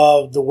part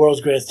of the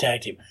World's Greatest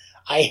Tag Team.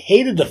 I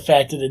hated the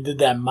fact that they did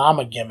that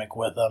mama gimmick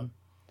with him.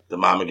 The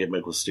mama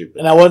gimmick was stupid.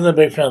 And I wasn't a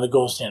big fan of the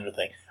gold standard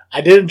thing.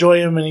 I did enjoy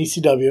him in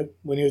ECW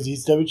when he was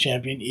ECW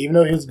champion, even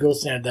though he was gold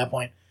standard at that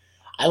point.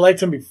 I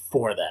liked him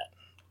before that.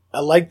 I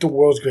liked the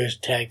World's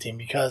Greatest Tag Team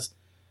because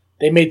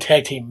they made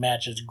tag team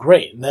matches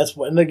great.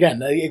 And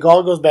again, it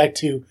all goes back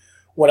to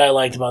what I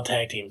liked about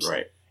tag teams.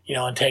 Right.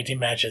 And tag team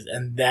matches.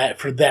 And that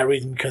for that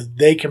reason, because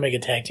they can make a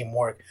tag team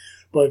work.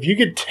 But if you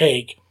could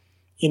take,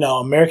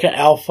 America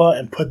Alpha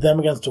and put them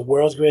against the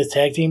World's Greatest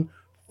Tag Team,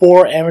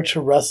 4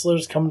 amateur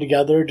wrestlers coming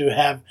together to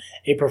have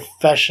a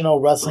professional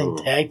wrestling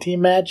tag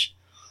team match,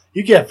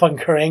 you get fucking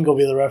Kurt Angle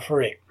be the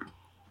referee.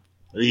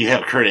 You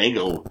have Kurt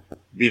Angle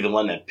be the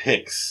one that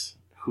picks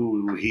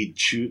who he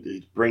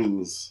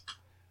brings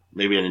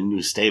maybe in a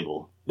new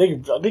stable.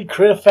 They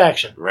create a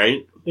faction.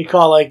 Right? They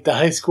call it the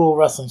high school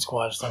wrestling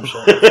squad or some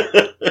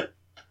shit.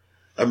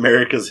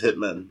 America's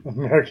Hitmen.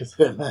 America's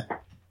Hitmen.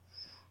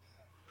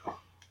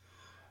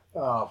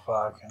 Oh,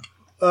 fuck.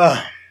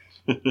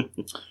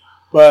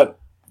 But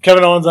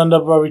Kevin Owens ended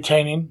up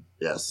retaining.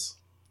 Yes.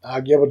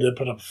 Gable did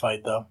put up a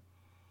fight, though.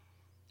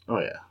 Oh,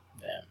 yeah.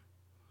 Yeah.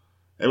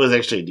 It was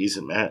actually a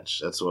decent match.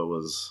 That's what it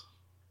was.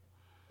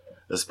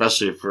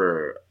 Especially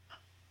for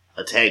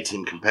a tag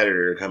team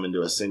competitor to come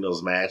into a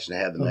singles match and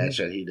have the match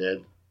that he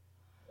did.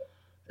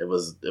 It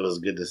was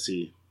good to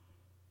see.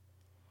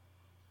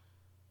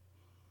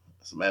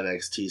 Some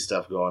NXT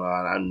stuff going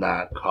on. I'm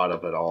not caught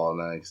up at all on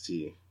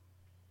NXT.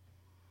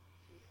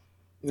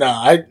 No,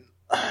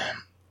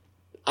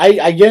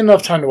 I get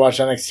enough time to watch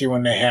NXT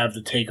when they have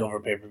the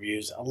TakeOver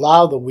pay-per-views. A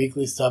lot of the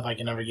weekly stuff I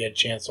can never get a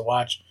chance to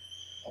watch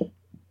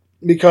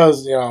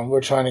because,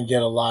 we're trying to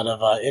get a lot of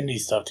indie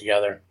stuff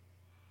together.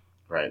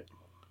 Right.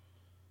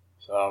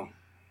 So,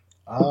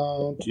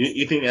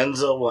 you think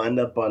Enzo will end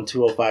up on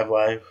 205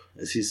 Live?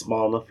 Is he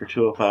small enough for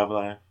 205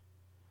 Live?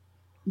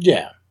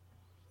 Yeah.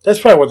 That's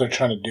probably what they're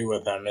trying to do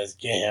with him, is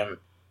get him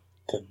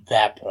to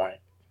that point.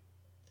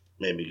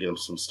 Maybe get him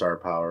some star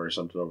power or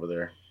something over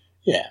there.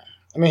 Yeah.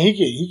 I mean,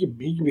 he could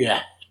be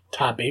a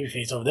top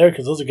babyface over there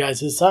because those are guys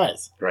his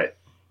size. Right.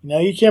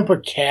 You can't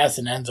put Cass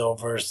and Enzo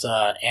versus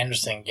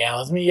Anderson and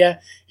Gallows. I mean,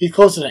 yeah, he's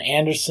closer to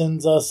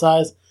Anderson's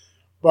size,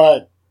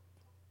 but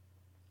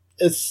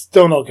it's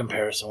still no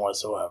comparison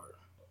whatsoever.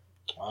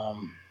 I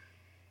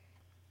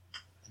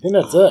think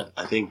that's it.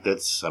 I think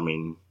that's,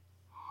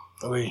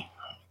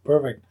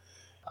 perfect.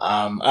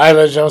 All right,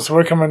 ladies and gentlemen, so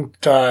we're coming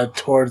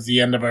towards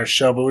the end of our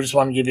show, but we just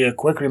want to give you a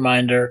quick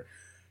reminder.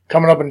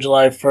 Coming up on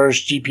July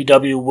 1st,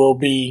 GPW will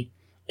be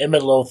in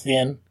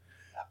Midlothian.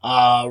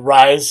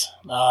 Rise,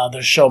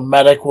 their show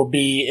Medic, will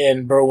be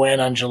in Berwyn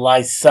on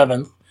July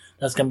 7th.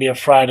 That's going to be a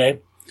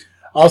Friday.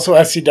 Also,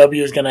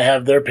 SCW is going to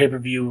have their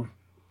pay-per-view.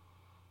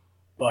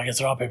 Well, I guess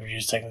they're all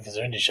pay-per-views technically because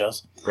they're indie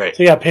shows. Right.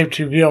 So you got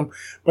pay-per-view them.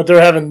 But they're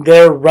having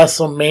their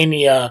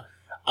WrestleMania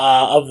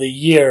of the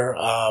year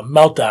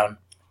Meltdown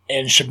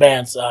in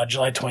Shabans,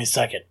 July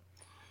 22nd.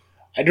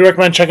 I do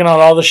recommend checking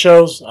out all the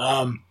shows.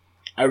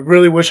 I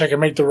really wish I could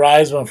make the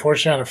Rise, but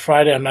unfortunately on a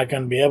Friday I'm not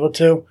going to be able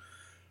to.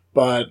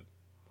 But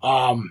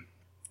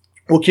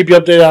we'll keep you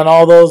updated on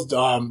all those.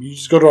 You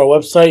just go to our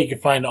website. You can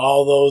find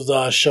all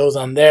those shows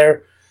on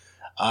there.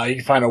 You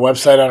can find our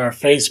website on our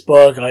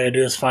Facebook. All you gotta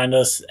do is find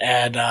us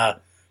at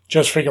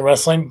Just Freaking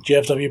Wrestling,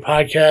 GFW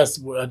Podcast.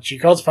 You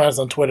can also find us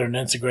on Twitter and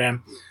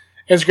Instagram.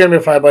 Instagram, you'll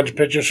find a bunch of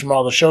pictures from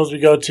all the shows we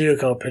go to, a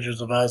couple pictures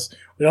of us.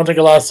 We don't take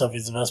a lot of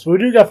selfies of us, but we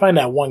do gotta find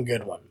that one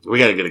good one. We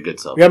gotta get a good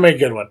selfie. We gotta make a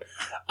good one.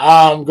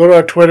 Go to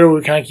our Twitter.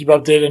 We kind of keep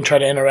updated and try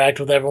to interact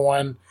with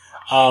everyone.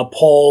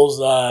 Polls,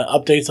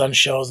 updates on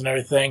shows and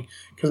everything.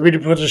 Because we do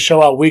put the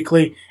show out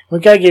weekly. We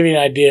gotta give you an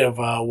idea of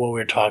what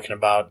we're talking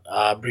about.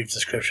 Brief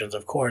descriptions,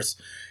 of course.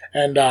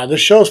 And the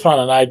show's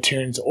found on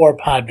iTunes or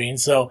Podbean.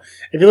 So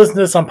if you listen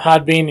to this on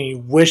Podbean and you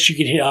wish you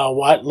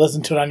could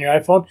listen to it on your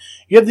iPhone,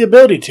 you have the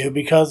ability to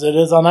because it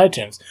is on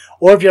iTunes.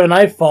 Or if you have an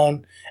iPhone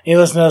and you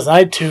listen to us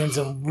on iTunes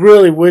and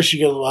really wish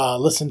you could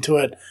listen to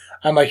it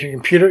on your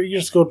computer, you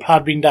just go to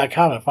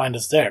podbean.com and find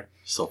us there.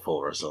 So full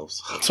of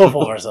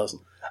ourselves.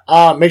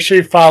 Make sure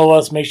you follow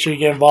us. Make sure you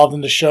get involved in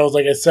the shows.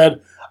 Like I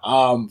said,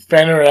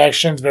 fan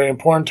interaction is very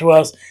important to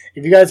us.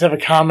 If you guys have a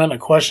comment, a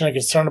question, a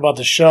concern about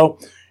the show,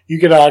 you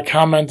could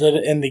comment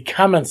it in the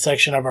comments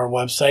section of our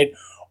website,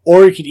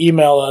 or you could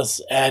email us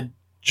at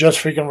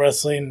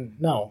justfreakingwrestling.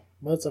 No,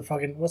 what's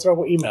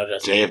our email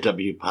address?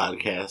 JFW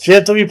Podcast.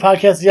 JFW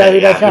Podcast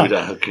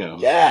yahoo.com.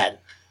 God,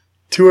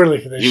 too early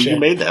for this shit. You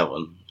made that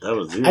one. That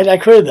was you. I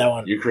created that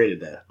one. You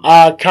created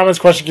that. Comments,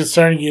 question,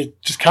 concern, you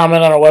just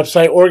comment on our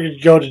website, or you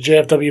can go to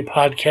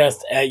jfwpodcast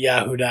at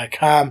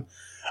yahoo.com.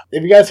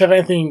 If you guys have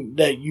anything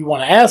that you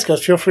want to ask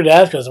us, feel free to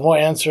ask us, and we'll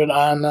answer it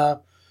on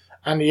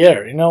the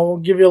air. We'll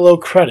give you a little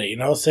credit.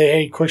 Say,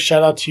 hey, quick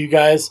shout out to you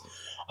guys.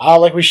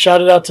 Like we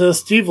shouted out to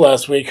Steve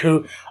last week,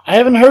 who I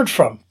haven't heard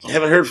from.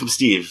 Haven't heard from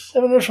Steve.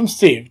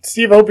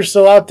 Steve, I hope you're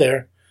still out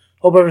there.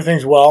 Hope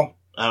everything's well.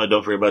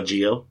 Don't forget about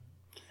Gio.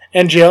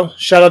 And Gio.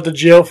 Shout out to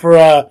Gio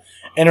for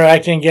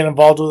interacting and getting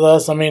involved with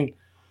us. I mean,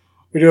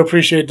 we do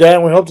appreciate that,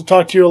 and we hope to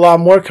talk to you a lot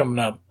more coming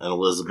up. And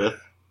Elizabeth.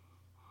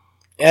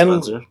 And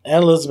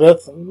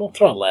Elizabeth. We'll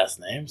throw out last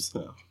names.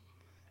 Oh.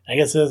 I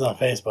guess it is on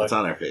Facebook. It's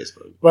on our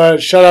Facebook.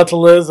 But shout out to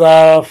Liz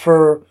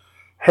for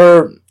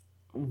her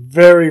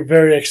very,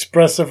 very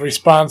expressive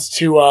response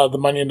to the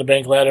Money in the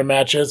Bank ladder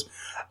matches.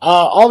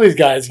 All these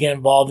guys get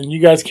involved, and you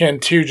guys can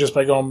too, just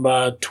by going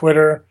by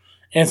Twitter,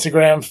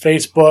 Instagram,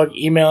 Facebook,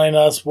 emailing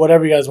us,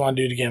 whatever you guys want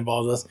to do to get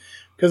involved with us.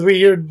 Because we're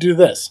here to do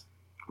this.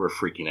 We're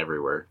freaking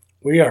everywhere.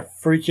 We are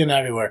freaking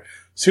everywhere.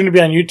 Soon to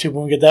be on YouTube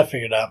when we get that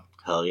figured out.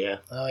 Hell yeah.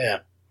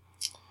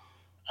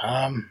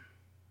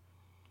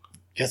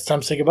 Guess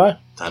time to say goodbye.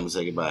 Time to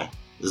say goodbye.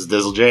 This is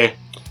Dizzle J.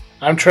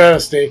 I'm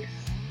Travis D.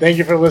 Thank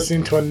you for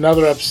listening to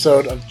another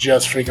episode of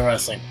Just Freaking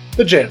Wrestling,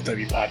 the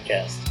JFW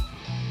podcast.